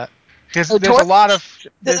admit that because Oh, there's a lot of the,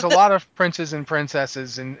 there's a the, lot of princes and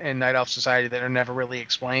princesses in Night Elf Society that are never really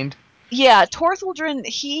explained. yeah, Torthildren,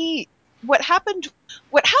 he what happened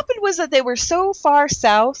what happened was that they were so far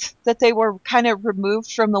south that they were kind of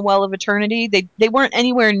removed from the Well of Eternity. They weren't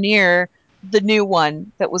anywhere near the new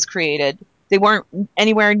one that was created. They weren't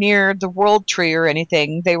anywhere near the World Tree or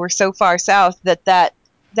anything. They were so far south that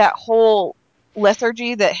whole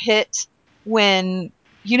lethargy that hit when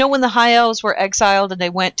when the High Elves were exiled and they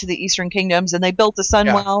went to the Eastern Kingdoms and they built the Yeah,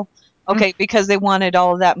 Sunwell. mm, Okay, because they wanted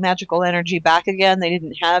all of that magical energy back again. They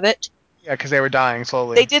didn't have it. yeah, because they were dying They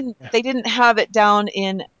slowly. didn't they didn't have it down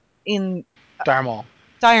in Dire Maul,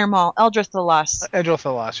 Dire Maul, Eldrith the Lost. Edgel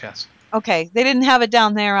Thalas, yes. Okay, they didn't have it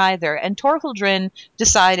down there either. And Torhildrin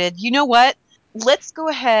decided, you know what? Let's go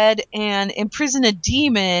ahead and imprison a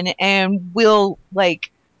demon and we'll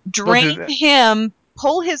like They'll do drain that. him,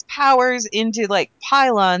 pull his powers into like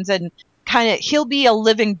pylons and kind of he'll be a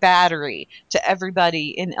living battery to everybody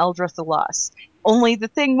in Eldrith the Lost. Only the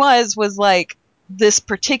thing was like this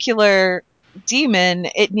particular demon,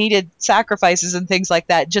 it needed sacrifices and things like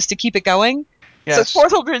that just to keep it going. So Yes.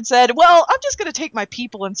 Torthildred said, "Well, I'm just going to take my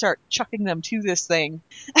people and start chucking them to this thing."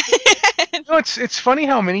 No, it's funny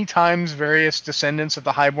how many times various descendants of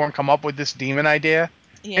the Highborn come up with this demon idea,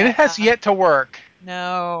 and Yeah, it has yet to work.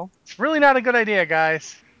 no, It's really not a good idea,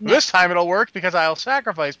 guys. no. This time it'll work because I'll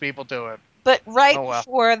sacrifice people to it. But right Oh well.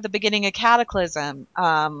 before the beginning of Cataclysm,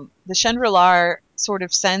 the Chandrilar sort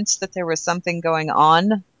of sensed that there was something going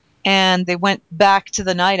on, and they went back to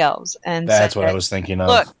the Night Elves and said, That's what I was thinking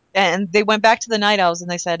 "Look," of. and they went back to the Night Elves and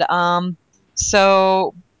they said,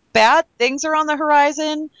 so bad things are on the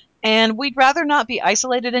horizon, and we'd rather not be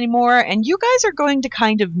isolated anymore, and you guys are going to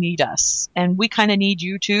kind of need us, and we kind of need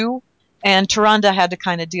you too." And Tyrande had to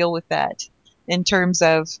kind of deal with that in terms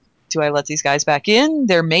of, do I let these guys back in?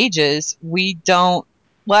 They're mages. We don't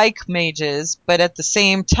like mages, but at the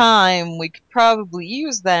same time, we could probably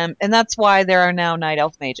use them, and that's why there are now night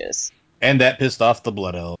elf mages. And that pissed off the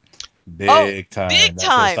Blood Elves. Oh, Big time. That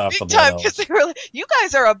pissed off the big Blood time, because they Elves. were like, you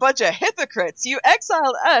guys are a bunch of hypocrites. You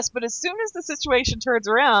exiled us, but as soon as the situation turns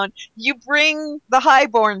around, you bring the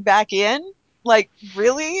highborn back in. Like,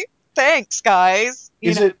 really? Thanks, guys.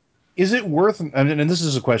 Is it is it worth and this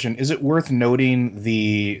is a question, is it worth noting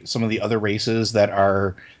the some of the other races that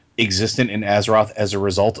are existent in Azeroth as a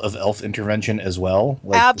result of elf intervention as well,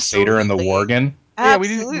 like the Satyr and the Absolutely. Worgen. Yeah, we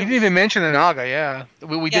didn't Absolutely. even mention the Naga. Yeah,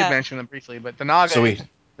 we did Yeah. mention them briefly, but So we,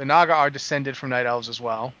 the Naga are descended from night elves as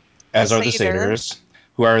well. The as are the Satyr. Satyrs,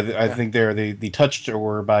 who are I Yeah. think they're the touched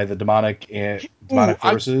or by the Ooh, demonic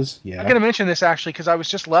forces. I'm Yeah. gonna mention this actually because I was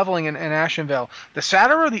just leveling in Ashenvale. The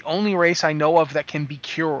Satyr are the only race I know of that can be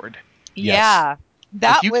cured. Yes. Yeah. Like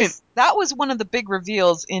That you can, was one of the big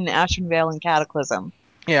reveals in Ashenvale and Cataclysm.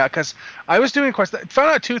 yeah. Because I was doing a quest.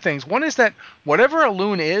 Found out two things. One is that whatever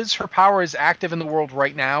Elune is, her power is active in the world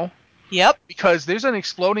right now. Yep. Because there's an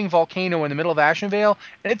exploding volcano in the middle of Ashenvale,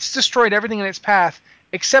 and it's destroyed everything in its path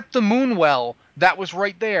except the moon well that was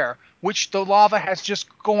right there, which the lava has just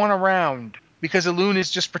gone around because Elune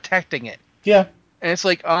is just protecting it. Yeah. And it's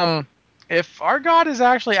like, if our God is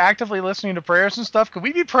actually actively listening to prayers and stuff, could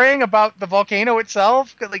we be praying about the volcano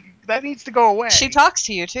itself? 'Cause, like, that needs to go She away. talks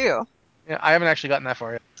to you too. Yeah, I haven't actually gotten that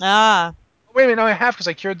far yet. Ah. Wait a minute, no, I have because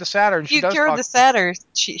I cured the Saturn. She You does cured the talk to me. Satyr.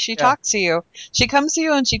 She Yeah. talks to you. She comes to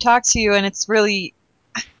you and she talks to you, and it's really.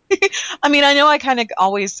 I mean, I know I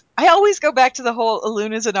always go back to the whole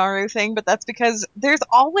Aluna Zanaru thing, but that's because there's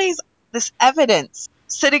always this evidence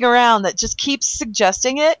sitting around that just keeps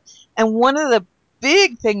suggesting it. And one of the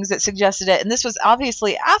big things that suggested it, and this was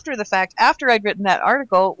obviously after the fact, after I'd written that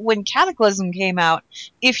article, when Cataclysm came out,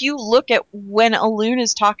 if you look at when Aluna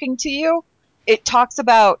is talking to you, it talks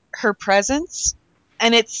about her presence,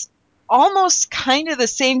 and it's almost kind of the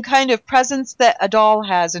same kind of presence that Adal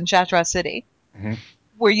has in Shattra City, Mhm.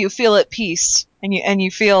 where you feel at peace and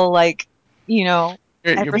you feel like, you know,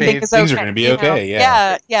 You're everything bathed. is Things are okay. going to be okay. Yeah.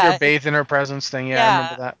 Yeah, You're yeah, bathed in her presence thing. Yeah, I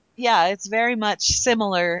remember yeah, that. yeah. It's very much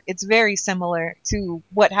similar. It's very similar to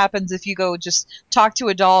what happens if you go just talk to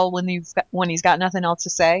a doll when he's got nothing else to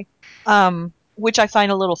say. Which I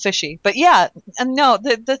find a little fishy. But yeah, and no,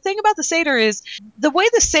 the thing about the satyr is the way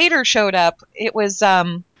the satyr showed up. It was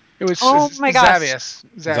It was oh my gosh, Xavius.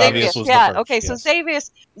 Xavius. Xavius was the Yeah. first. Okay. So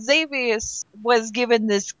Yes. Xavius was given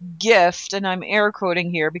this gift, and I'm air quoting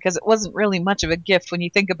here because it wasn't really much of a gift when you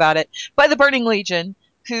think about it, by the Burning Legion,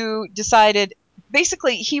 who decided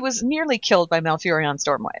basically he was nearly killed by Malfurion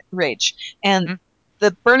Stormrage, and Hmm?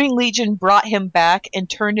 the Burning Legion brought him back and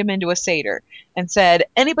turned him into a satyr, and said,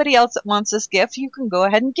 anybody else that wants this gift, you can go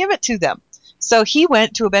ahead and give it to them. So he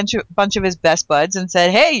went to a bunch of his best buds and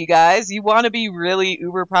said, hey, you guys, you want to be really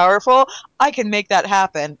uber powerful? I can make that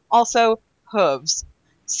happen. Also, hooves.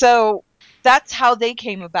 So that's how they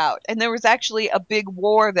came about. And there was actually a big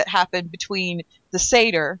war that happened between the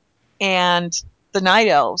Satyr and the Night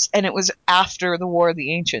Elves, and it was after the War of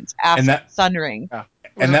the Ancients, And after that Sundering. Yeah.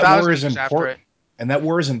 It was and a that war thousand is years after important. it. And that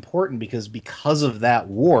war is important because of that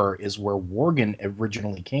war is where Worgen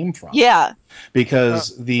originally came from. Yeah, Uh,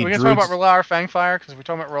 Because are the we gonna talk about druids. Relar Fangfire? Because if we're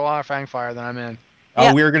talking about Relar Fangfire, then I'm in. Oh,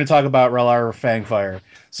 yeah. we are going to talk about Relar Fangfire.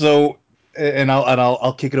 So, and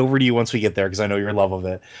I'll kick it over to you once we get there because I know your love of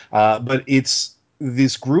it. But it's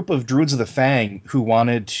this group of druids of the Fang who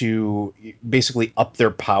wanted to basically up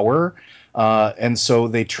their power, and so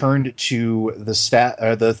they turned to the scythe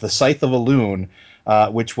of Elune,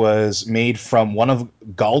 which was made from one of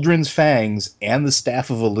Galdrin's fangs and the staff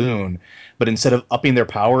of Elune. But instead of upping their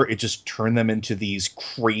power, it just turned them into these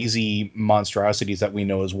crazy monstrosities that we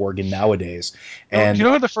know as Worgen nowadays. Do you And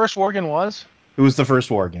know who the first Worgen was? who was the first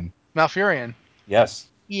Worgen? Malfurion. Yes.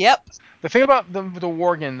 Yep. The thing about the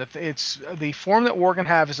Worgen, that it's the form that Worgen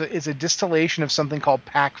have is a distillation of something called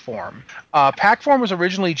pack form. Pack form was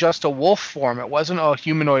originally just a wolf form. It wasn't a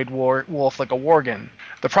humanoid wolf like a Worgen.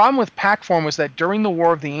 The problem with pack form was that during the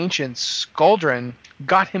War of the Ancients, Galdrin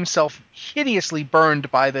got himself hideously burned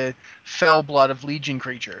by the fell blood of Legion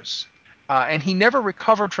creatures. And he never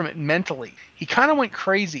recovered from it mentally. He kind of went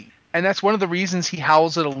crazy. And that's one of the reasons he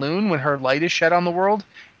howls at Elune when her light is shed on the world.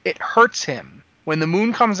 It hurts him. When the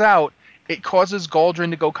moon comes out, it causes Galdrin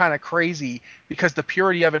to go kind of crazy because the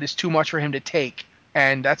purity of it is too much for him to take.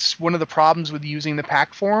 And that's one of the problems with using the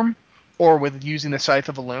pack form or with using the Scythe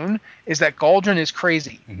of Elune, is that Galdrin is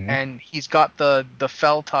crazy Mm-hmm. and he's got the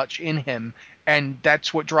fell touch in him, and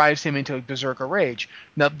that's what drives him into Berserker Rage.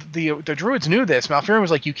 Now the druids knew this. Malfurion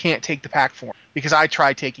was like, you can't take the pack form because I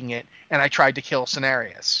tried taking it and I tried to kill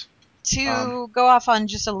Cenarius. To go off on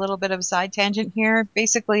just a little bit of a side tangent here,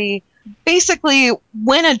 basically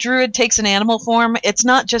when a druid takes an animal form, it's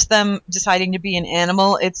not just them deciding to be an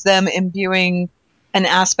animal, it's them imbuing an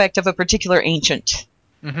aspect of a particular ancient.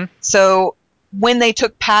 Mm-hmm. So when they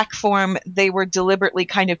took pack form, they were deliberately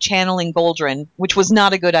kind of channeling Goldrin, which was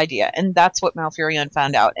not a good idea, and that's what Malfurion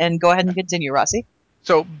found out. And go ahead and continue, Rossi.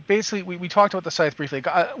 So basically, we talked about the scythe briefly.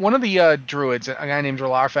 One of the druids, a guy named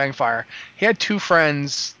Relar Fangfire, he had two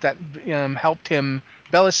friends that helped him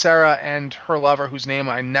Belisara and her lover, whose name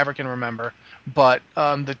I never can remember, but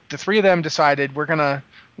the three of them decided we're gonna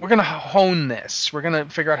hone this. We're gonna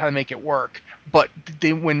figure out how to make it work. But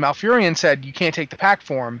when Malfurion said you can't take the pack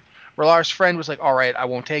form, Relar's friend was like, "All right, I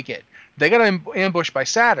won't take it." They got ambushed by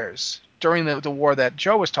satyrs during the war that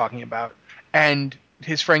Joe was talking about, and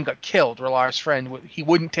his friend got killed. Relar's friend, he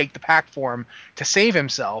wouldn't take the pack form to save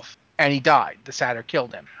himself, and he died. The satyr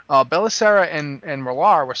killed him. Belisara and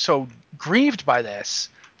Relar were so grieved by this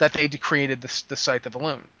that they created the Scythe of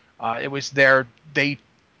Elune. It was they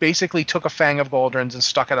basically took a Fang of Goldrins and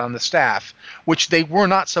stuck it on the staff, which they were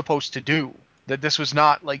not supposed to do. That this was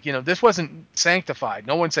not like, this wasn't sanctified.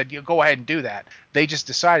 No one said, go ahead and do that. They just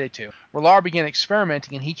decided to. Relar began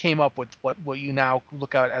experimenting, and he came up with what you now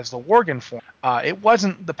look at as the Worgen form. It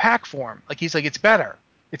wasn't the pack form. Like, he's like, it's better.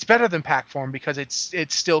 It's better than pack form because it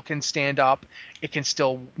still can stand up. It can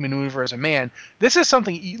still maneuver as a man. This is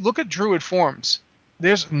something. Look at druid forms.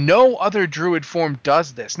 There's no other druid form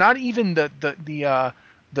does this. Not even the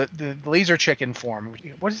laser chicken form.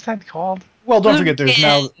 What is that called? Well, don't forget,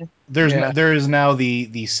 Moonkin. Yeah. there is now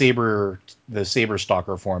the saber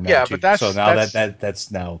stalker form now Yeah, too. but that's So now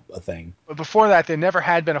that's now a thing. but before that, there never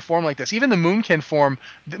had been a form like this. Even the Moonkin form,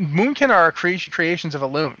 the Moonkin are creations of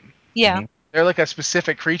Elune. Yeah. Mhm. They're like a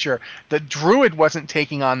specific creature. The druid wasn't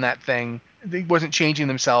taking on that thing. They wasn't changing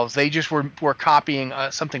themselves. They just were copying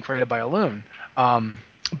something created by Elune.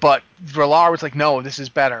 But Relar was like, no, this is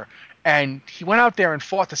better. And he went out there and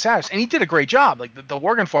fought the satyrs, and he did a great job. Like the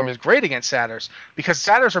Worgen form is great against satyrs because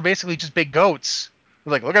satyrs are basically just big goats.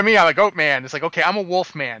 Like, look at me, I'm a goat man. It's like, okay, I'm a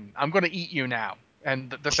wolf man. I'm going to eat you now. And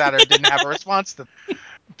the satyr didn't have a response to that.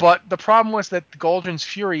 But the problem was that Goldrin's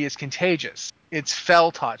fury is contagious. It's fell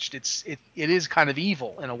touched. It is kind of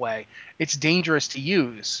evil in a way. It's dangerous to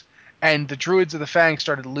use. And the druids of the Fang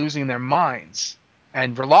started losing their minds.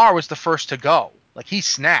 And Relar was the first to go. Like, he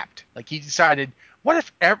snapped. Like, he decided, what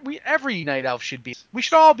if every night elf should be? We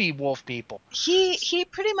should all be wolf people. He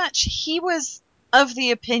pretty much he was of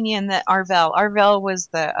the opinion that Arvel was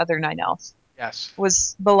the other night elf, Yes.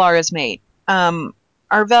 was Balara's mate.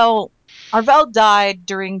 Arvel Arvel died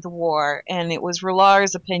during the war, and it was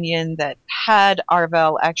Rular's opinion that had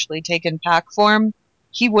Arvel actually taken pack form,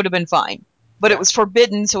 he would have been fine. But it Yeah. was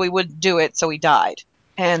forbidden, so he wouldn't do it, so he died.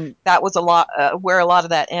 And that was a lot where a lot of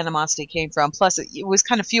that animosity came from. Plus, it was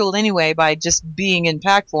kind of fueled anyway by just being in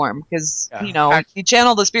pack form, because Yeah. if you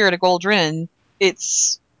channel the spirit of Goldrin,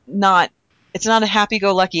 it's not it's not a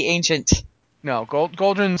happy-go-lucky ancient. No,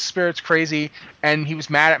 Goldrin's spirit's crazy, and he was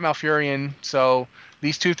mad at Malfurion. So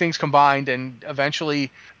these two things combined, and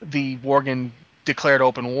eventually the Worgen declared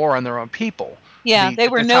open war on their own people. Yeah, they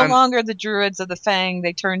At were the no time, longer the Druids of the Fang.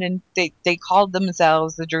 They turned in. They called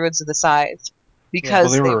themselves the Druids of the Scythe yeah, Well,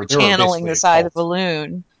 because they were they were channeling basically the a Scythe of cult.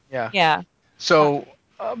 Elune. yeah. Yeah, So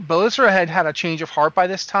Belisra had a change of heart by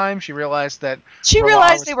this time. She realized that she Relar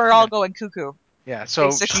realized was they were all going cuckoo, yeah. So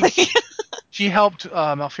basically. she helped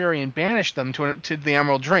Malfurion banish them to the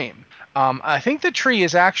Emerald Dream. I think the tree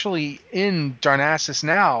is actually in Darnassus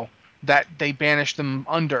now that they banished them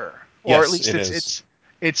under, or at Yes, least it is.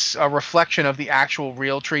 it's a reflection of the actual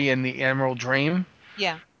real tree in the Emerald Dream.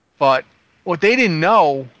 Yeah, But what they didn't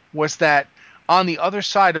know was that on the other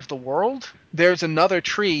side of the world, there's another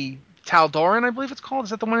tree, Taldoran, I believe it's called. Is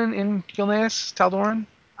that the one in Gilneas, Taldoran?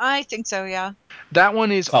 I think so. Yeah. That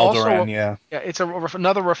one is also Tal'Doran, yeah. yeah, it's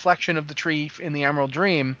another reflection of the tree in the Emerald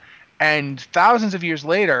Dream. And thousands of years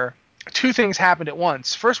later, two things happened at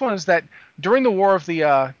once. First one is that during the war of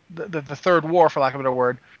the third war, for lack of a better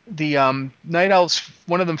word, the Night Elves,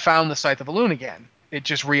 one of them found the Scythe of Elune again. It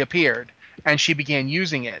just reappeared, and she began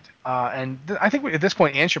using it. I think at this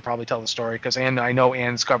point, Anne should probably tell the story because I know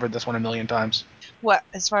Anne's covered this one a million times. What,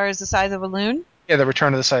 as far as the size of a loon? Yeah, the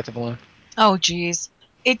Return of the Scythe of Elune. Oh, geez,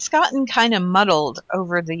 it's gotten kind of muddled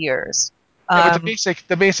over the years. Yeah, but Um,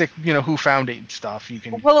 the basic, who found it stuff. You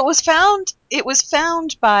can. well, it was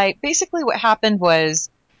found by basically what happened was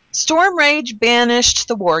Storm Rage banished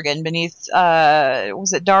the Worgen beneath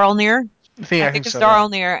was it Darlnir? I I think think it's so. Yeah.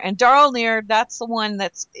 Darlnir. And Darlnir, that's the one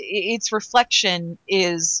its reflection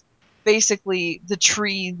is basically the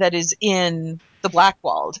tree that is in the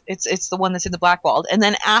Blackwald. It's the one that's in the Blackwald. And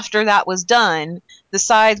then after that was done, the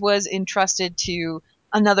scythe was entrusted to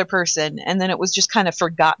another person, and then it was just kind of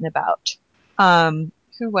forgotten about.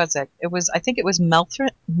 Who was it? I think it was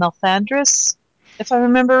Melthandris, if I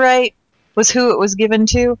remember right, was who it was given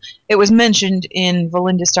to. It was mentioned in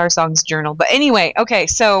Valinda Starsong's journal. But anyway, okay,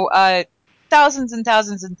 so thousands and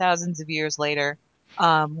thousands and thousands of years later,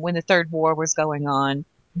 when the Third War was going on,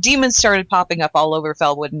 demons started popping up all over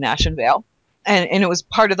Felwood and Ashenvale. and it was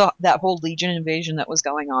part of that whole Legion invasion that was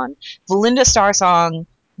going on. Valinda Starsong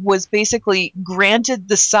was basically granted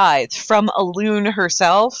the scythe from Elune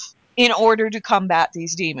herself in order to combat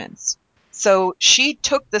these demons. So she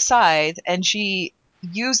took the scythe and she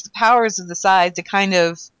used the powers of the scythe to kind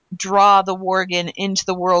of draw the Worgen into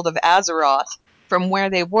the world of Azeroth from where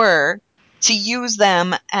they were, to use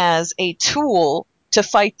them as a tool to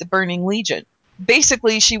fight the Burning Legion.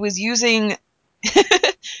 Basically, she was using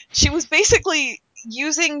the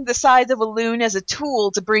Scythe of Elune as a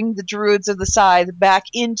tool to bring the Druids of the Scythe back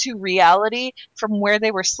into reality from where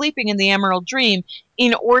they were sleeping in the Emerald Dream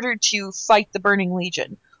in order to fight the Burning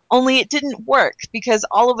Legion. Only it didn't work because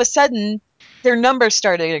all of a sudden their numbers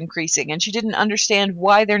started increasing, and she didn't understand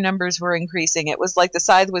why their numbers were increasing. It was like the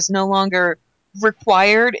Scythe was no longer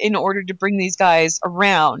required in order to bring these guys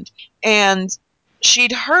around. And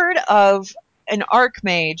she'd heard of an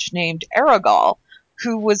archmage named Aragol,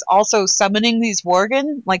 who was also summoning these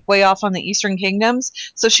Worgen, like way off on the Eastern Kingdoms.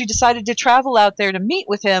 So she decided to travel out there to meet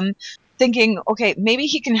with him, thinking, okay, maybe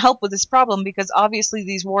he can help with this problem because obviously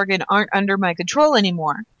these Worgen aren't under my control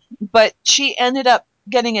anymore. But she ended up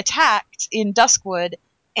getting attacked in Duskwood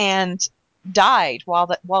and died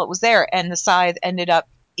while it was there, and the scythe ended up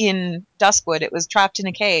in Duskwood. It was trapped in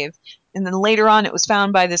a cave, and then later on it was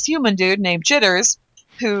found by this human dude named Jitters,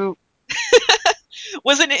 who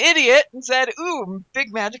was an idiot and said, "Ooh,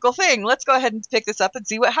 big magical thing. Let's go ahead and pick this up and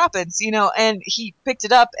see what happens." And he picked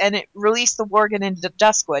it up and it released the Worgen into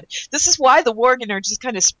Duskwood. This is why the Worgen are just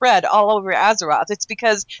kind of spread all over Azeroth. It's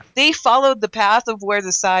because they followed the path of where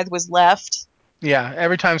the scythe was left. Yeah,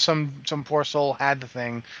 every time some poor soul had the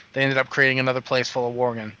thing, they ended up creating another place full of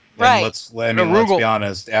Worgen. Right. Let's be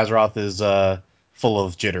honest, Azeroth is full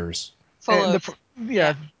of jitters. Full And of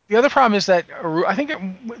the other problem is that I think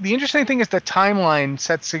the interesting thing is the timeline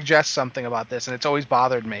suggests something about this, and it's always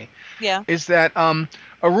bothered me. Yeah. Is that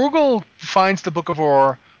Arugel finds the Book of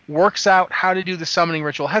Auror, works out how to do the summoning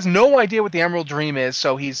ritual, has no idea what the Emerald Dream is,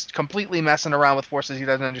 so he's completely messing around with forces he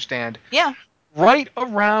doesn't understand. Yeah. Right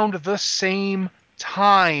around the same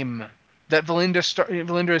time that Valinda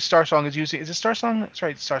Starsong is using. Is it Starsong? That's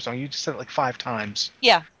right, Starsong. You just said it like 5 times.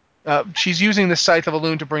 Yeah. She's using the Scythe of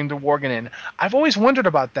Elune to bring the Worgen in. I've always wondered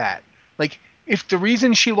about that. Like, if the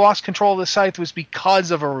reason she lost control of the Scythe was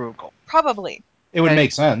because of Arugel. Probably. It would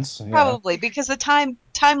make sense. Yeah. Probably, because the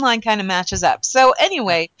timeline kind of matches up. So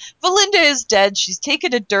anyway, Valinda is dead. She's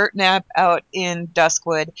taken a dirt nap out in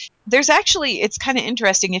Duskwood. It's kind of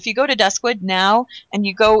interesting. If you go to Duskwood now and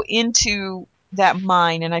you go into that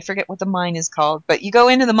mine, and I forget what the mine is called, but you go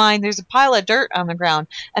into the mine, there's a pile of dirt on the ground,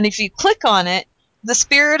 and if you click on it, the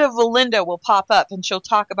spirit of Valinda will pop up and she'll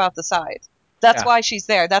talk about the scythe. That's why she's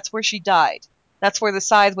there. That's where she died. That's where the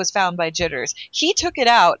scythe was found by Jitters. He took it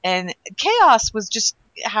out, and chaos was just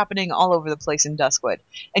happening all over the place in Duskwood.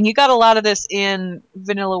 And you got a lot of this in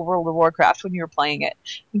vanilla World of Warcraft when you were playing it.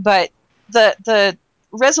 But the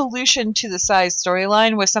resolution to the scythe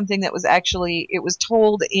storyline was something that was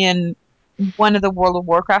told in one of the World of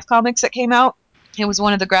Warcraft comics that came out. It was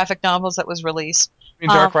one of the graphic novels that was released. You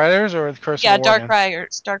mean Dark Riders or the Curse of the Worgen? Dark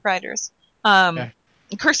Riders. Okay.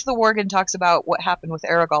 Curse of the Worgen talks about what happened with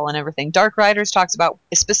Aragol and everything. Dark Riders talks about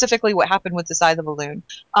specifically what happened with the Scythe of Elune.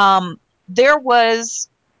 There was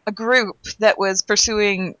a group that was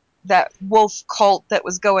pursuing that wolf cult that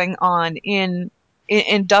was going on in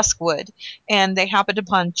Duskwood, and they happened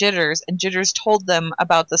upon Jitters, and Jitters told them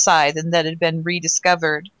about the scythe and that it had been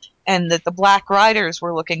rediscovered, and that the Black Riders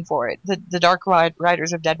were looking for it. The Dark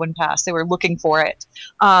Riders of Deadwind Pass, they were looking for it.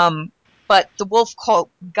 But the wolf cult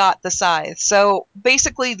got the scythe. So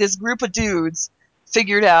basically, this group of dudes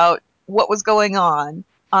figured out what was going on,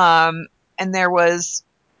 and there was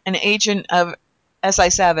an agent of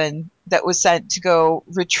SI7 that was sent to go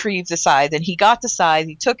retrieve the scythe, and he got the scythe,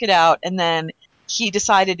 he took it out, and then he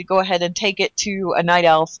decided to go ahead and take it to a night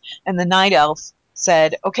elf, and the night elf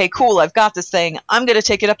said, "Okay, cool, I've got this thing. I'm going to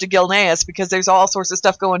take it up to Gilneas because there's all sorts of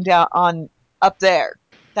stuff going down on up there."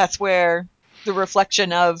 That's where the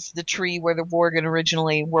reflection of the tree where the Worgen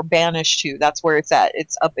originally were banished to. That's where it's at.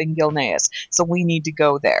 It's up in Gilneas. So we need to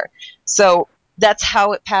go there. So that's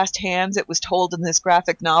how it passed hands. It was told in this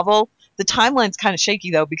graphic novel. The timeline's kind of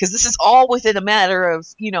shaky though, because this is all within a matter of,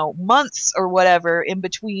 months or whatever in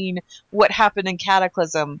between what happened in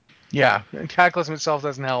Cataclysm. Yeah, Cataclysm itself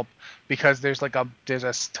doesn't help because there's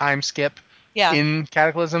a time skip Yeah. in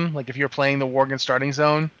Cataclysm. Like if you're playing the Worgen starting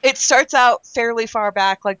zone, It starts out fairly far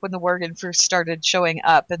back, like when the Worgen first started showing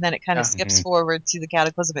up, and then it kind of skips forward to the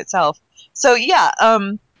Cataclysm itself. So yeah,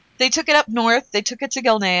 they took it up north. They took it to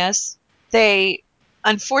Gilneas.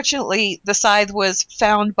 Unfortunately, the scythe was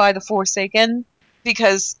found by the Forsaken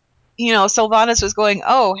because Sylvanas was going,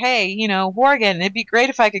 oh, hey, Worgen, it'd be great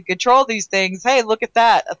if I could control these things. Hey, look at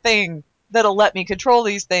that, a thing that'll let me control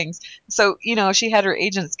these things. So, she had her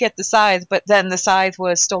agents get the scythe, but then the scythe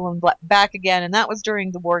was stolen back again, and that was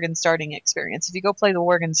during the Worgen starting experience. If you go play the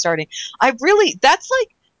Worgen starting, that's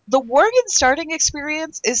like, the Worgen starting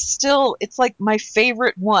experience is still, it's like my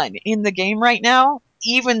favorite one in the game right now,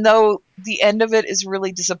 even though the end of it is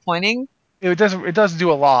really disappointing. It does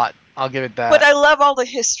do a lot. I'll give it that. But I love all the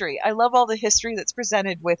history. I love all the history that's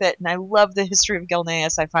presented with it, and I love the history of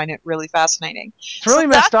Gilneas. I find it really fascinating. It's really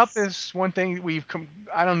messed up. Is one thing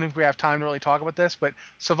I don't think we have time to really talk about this, but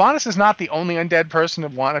Sylvanas is not the only undead person to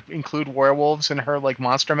want to include werewolves in her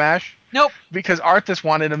monster mash. Nope. Because Arthas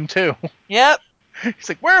wanted them too. Yep. He's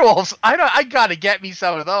like, werewolves. I gotta get me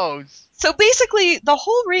some of those. So basically, the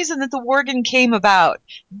whole reason that the Worgen came about,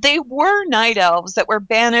 they were night elves that were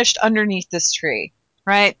banished underneath this tree,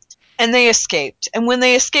 right? And they escaped. And when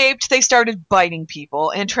they escaped, they started biting people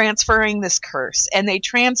and transferring this curse. And they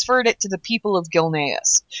transferred it to the people of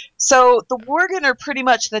Gilneas. So the Worgen are pretty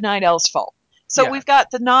much the night elves' fault. So we've got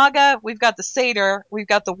the Naga, we've got the Satyr, we've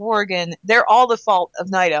got the Worgen. They're all the fault of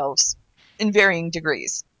night elves in varying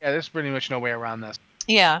degrees. Yeah, there's pretty much no way around this.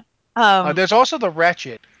 Yeah. There's also the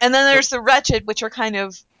Wretched. And then there's the Wretched, which are kind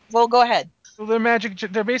of... Well, go ahead. Well,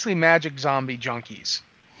 they're basically magic zombie junkies.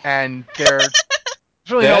 And they're...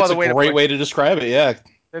 Really that's no a great way to describe it, yeah.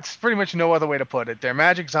 That's pretty much no other way to put it. They're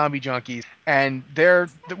magic zombie junkies. And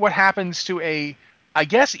what happens to I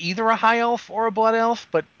guess either a high elf or a blood elf,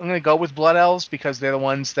 but I'm going to go with blood elves because they're the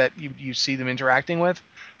ones that you see them interacting with.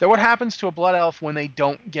 What happens to a blood elf when they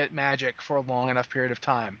don't get magic for a long enough period of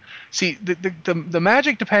time? See, the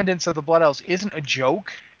magic dependence of the blood elves isn't a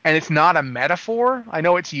joke, and it's not a metaphor. I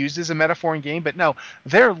know it's used as a metaphor in game, but no,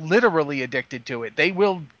 they're literally addicted to it. They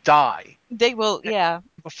will die. They will, yeah.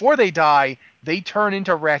 Before they die, they turn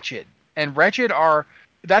into Wretched, and Wretched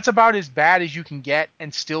that's about as bad as you can get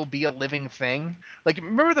and still be a living thing. Like,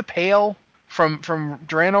 remember the Pale from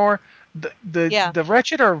Draenor? The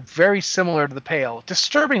Wretched are very similar to the Pale,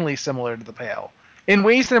 disturbingly similar to the Pale, in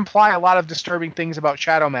ways that imply a lot of disturbing things about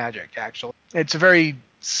shadow magic, actually. It's a very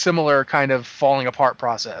similar kind of falling apart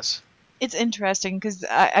process. It's interesting, because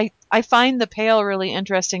I find the Pale really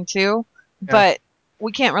interesting, too, but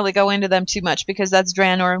we can't really go into them too much, because that's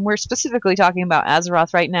Draenor, and we're specifically talking about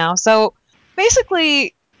Azeroth right now. So,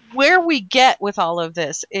 basically, where we get with all of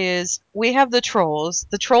this is we have the Trolls.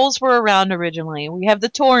 The Trolls were around originally. We have the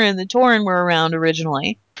Tauren. The Tauren were around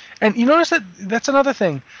originally. And you notice that's another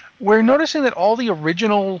thing. We're noticing that all the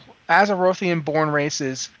original Azerothian-born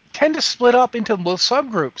races tend to split up into little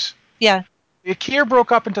subgroups. Yeah. The Akir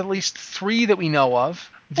broke up into at least 3 that we know of.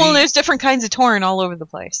 Well, there's different kinds of Tauren all over the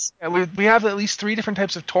place. We have at least 3 different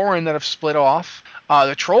types of Tauren that have split off.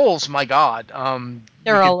 The Trolls, my god.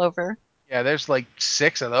 They're all over. Yeah, there's like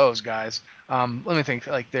 6 of those guys. Let me think.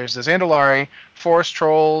 Like, there's the Zandalari, Forest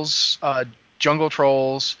Trolls, Jungle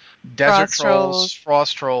Trolls, Desert Trolls,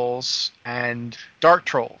 Frost Trolls, and Dark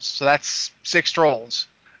Trolls. So that's 6 Trolls.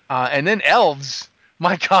 And then Elves.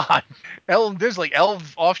 My god. There's like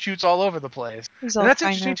elf offshoots all over the place. And that's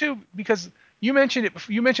interesting, too, because you mentioned it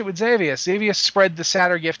with Xavius. Xavius spread the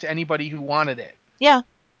Satyr gift to anybody who wanted it. Yeah.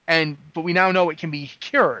 But we now know it can be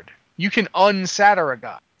cured. You can unsatyr a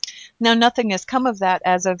god. Now, nothing has come of that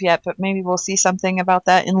as of yet, but maybe we'll see something about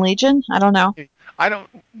that in Legion. I don't know.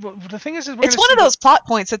 The thing is it's one of those plot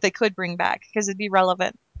points that they could bring back because it'd be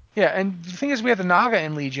relevant. Yeah, and the thing is, we have the Naga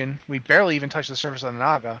in Legion. We barely even touched the surface of the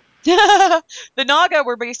Naga. The Naga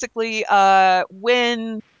were basically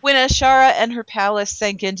when Azshara and her palace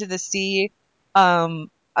sank into the sea, an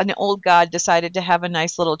old god decided to have a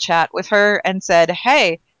nice little chat with her and said,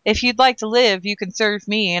 "Hey, if you'd like to live, you can serve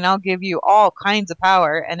me, and I'll give you all kinds of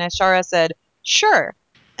power." And Azshara said, "Sure."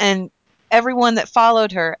 And everyone that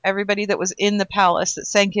followed her, everybody that was in the palace that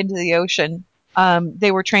sank into the ocean,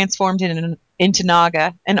 they were transformed into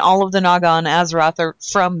Naga, and all of the Naga on Azeroth are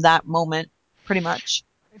from that moment, pretty much.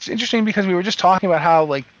 It's interesting because we were just talking about how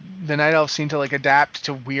the Night Elves seem to adapt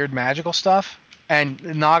to weird magical stuff, and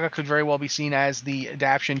Naga could very well be seen as the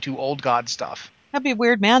adaptation to old god stuff. That'd be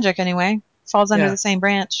weird magic anyway. Falls under the same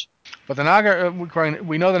branch. But the Naga,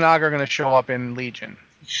 we know the Naga are going to show up in Legion.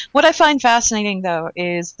 What I find fascinating, though,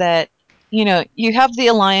 is that you have the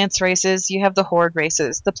alliance races, you have the horde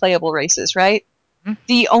races, the playable races, right? Mm-hmm.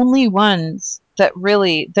 The only ones that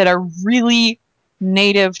are really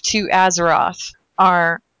native to Azeroth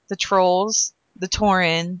are the trolls, the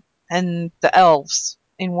Tauren, and the elves,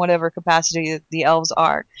 in whatever capacity the elves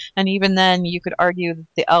are. And even then, you could argue that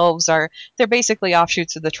the elves they're basically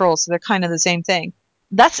offshoots of the trolls, so they're kind of the same thing.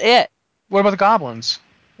 That's it. What about the goblins?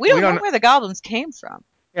 We don't know where the goblins came from.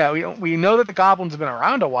 Yeah, we know that the goblins have been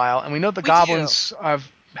around a while, and we know the We do. goblins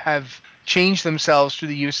have changed themselves through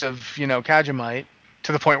the use of Kagomite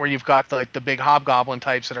to the point where you've got the big hobgoblin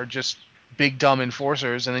types that are just big dumb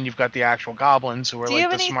enforcers, and then you've got the actual goblins who are Do you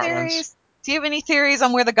like have the any smart ones. theories? Do you have any theories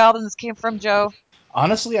on where the goblins came from, Joe?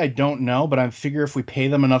 Honestly, I don't know, but I figure if we pay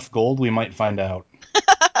them enough gold, we might find out.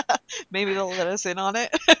 Maybe they'll let us in on it.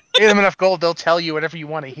 Pay them enough gold, they'll tell you whatever you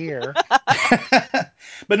want to hear.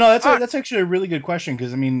 But no, Ah, that's actually a really good question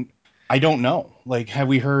because I mean, I don't know. Like, have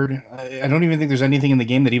we heard? I don't even think there's anything in the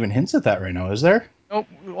game that even hints at that right now. Is there? nope.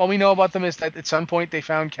 All we know about them is that at some point they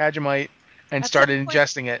found Kagomite and At some started point,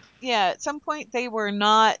 ingesting it. yeah, at some point they were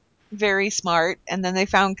not very smart, and then they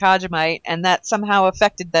found Kajamite, and that somehow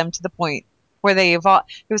affected them to the point where they evolved.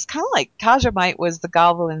 It was kind of like Kajamite was the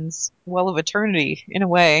goblins' well of eternity in a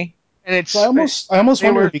way. And So I it's almost they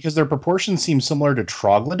wonder were because their proportions seem similar to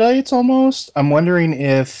troglodytes almost. I'm wondering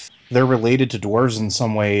if they're related to dwarves in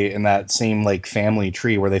some way in that same like family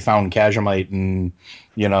tree where they found Kagomite and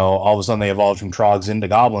all of a sudden they evolved from trogs into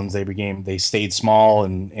goblins. They stayed small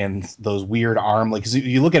and those weird arm like 'cause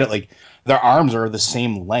you look at it like their arms are the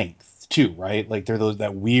same length too, right? Like they're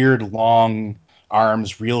that weird long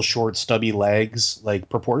arms, real short stubby legs. Like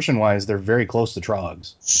proportion wise, they're very close to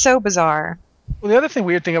trogs. So bizarre. well, the other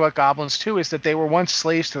weird thing about goblins too is that they were once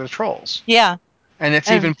slaves to the trolls. Yeah, And it's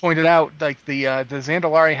and even pointed out, like the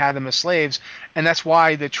Zandalari had them as slaves, and that's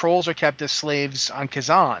why the trolls are kept as slaves on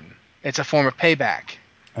Kazan. It's a form of payback.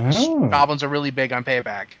 Oh. Goblins are really big on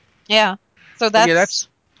payback. yeah. So But yeah, that's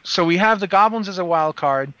so we have the goblins as a wild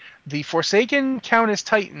card. The Forsaken count as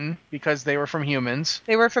Titan because they were from humans.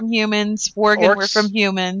 they were from humans. Worgen were from Orcs,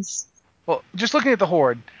 humans. well, just looking at the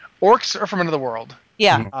horde, orcs are from another world.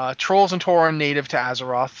 Yeah. Trolls and Tauren native to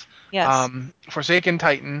Azeroth. Yes. Forsaken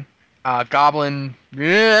Titan. Goblin,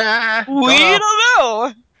 yeah, don't We know. don't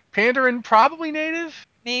know. Pandarin probably native.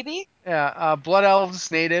 Maybe. Yeah, Blood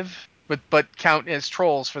Elves native, but count as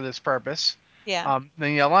trolls for this purpose. Yeah.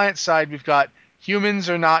 Then the Alliance side, we've got humans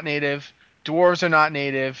are not native, dwarves are not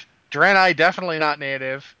native, Draenei definitely not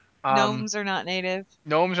native, Gnomes are not native.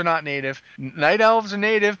 gnomes are not native, Night Elves are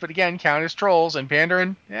native, but again count as trolls. And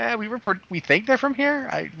Pandarin, yeah, we think they're from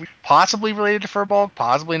here. Possibly related to Furbolg,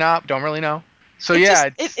 possibly not. Don't really know. So It yeah,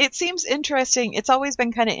 just it seems interesting. It's always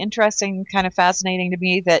been kind of interesting, kind of fascinating to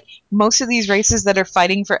me that most of these races that are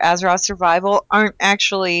fighting for Azeroth survival aren't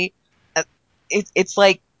actually. uh, It's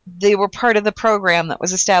like they were part of the program that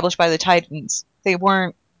was established by the Titans. They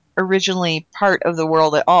weren't originally part of the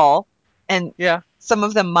world at all, and yeah. some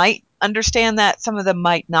of them might understand that. Some of them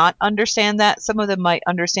might not understand that. Some of them might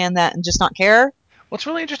understand that and just not care. Well, it's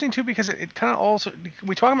really interesting too because it kind of also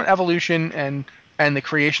we talk about evolution and the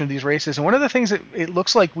creation of these races, and one of the things that it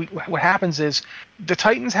looks like what happens is the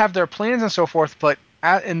Titans have their plans and so forth, but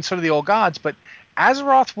and sort of the old gods, but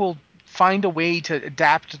Azeroth will find a way to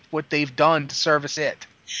adapt what they've done to service it.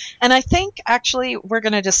 And I think actually we're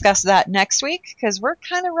going to discuss that next week because we're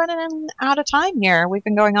kind of running out of time here. We've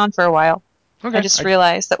been going on for a while. I Okay, just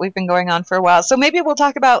realized that we've been going on for a while. So maybe we'll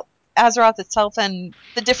talk about Azeroth itself and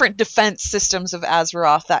the different defense systems of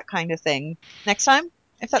Azeroth, that kind of thing, next time,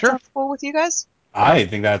 if that sure. sounds cool with you guys. I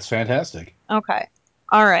think that's fantastic. Okay.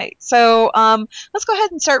 All right. So let's go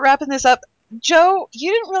ahead and start wrapping this up. Joe,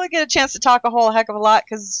 you didn't really get a chance to talk a whole heck of a lot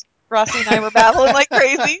because Rossi and I were babbling like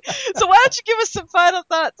crazy. So why don't you give us some final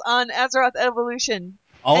thoughts on Azeroth Evolution?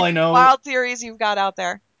 All Any I know, wild theories you've got out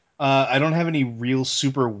there? I don't have any real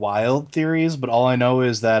super wild theories, but all I know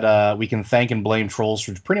is that we can thank and blame trolls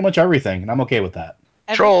for pretty much everything, and I'm okay with that.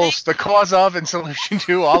 Everything? Trolls, the cause of and solution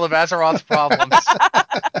to all of Azeroth's problems.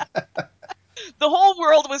 The whole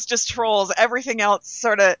world was just trolls. Everything else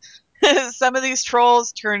sort of. Some of these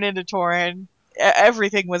trolls turned into Tauren.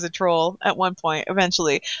 Everything was a troll at one point,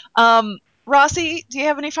 eventually. Rossi, do you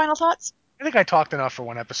have any final thoughts? I think I talked enough for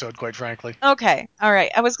one episode, quite frankly. Okay. All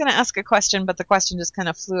right. I was going to ask a question, but the question just kind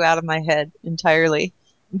of flew out of my head entirely.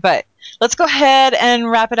 But let's go ahead and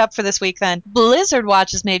wrap it up for this week then. Blizzard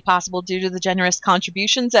Watch is made possible due to the generous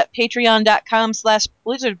contributions at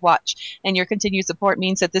patreon.com/blizzardwatch. And your continued support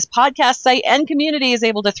means that this podcast site and community is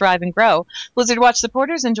able to thrive and grow. Blizzard Watch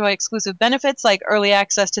supporters enjoy exclusive benefits like early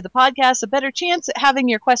access to the podcast, a better chance at having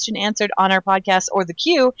your question answered on our podcast or the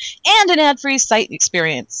queue, and an ad-free site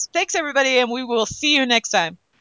experience. Thanks, everybody, and we will see you next time.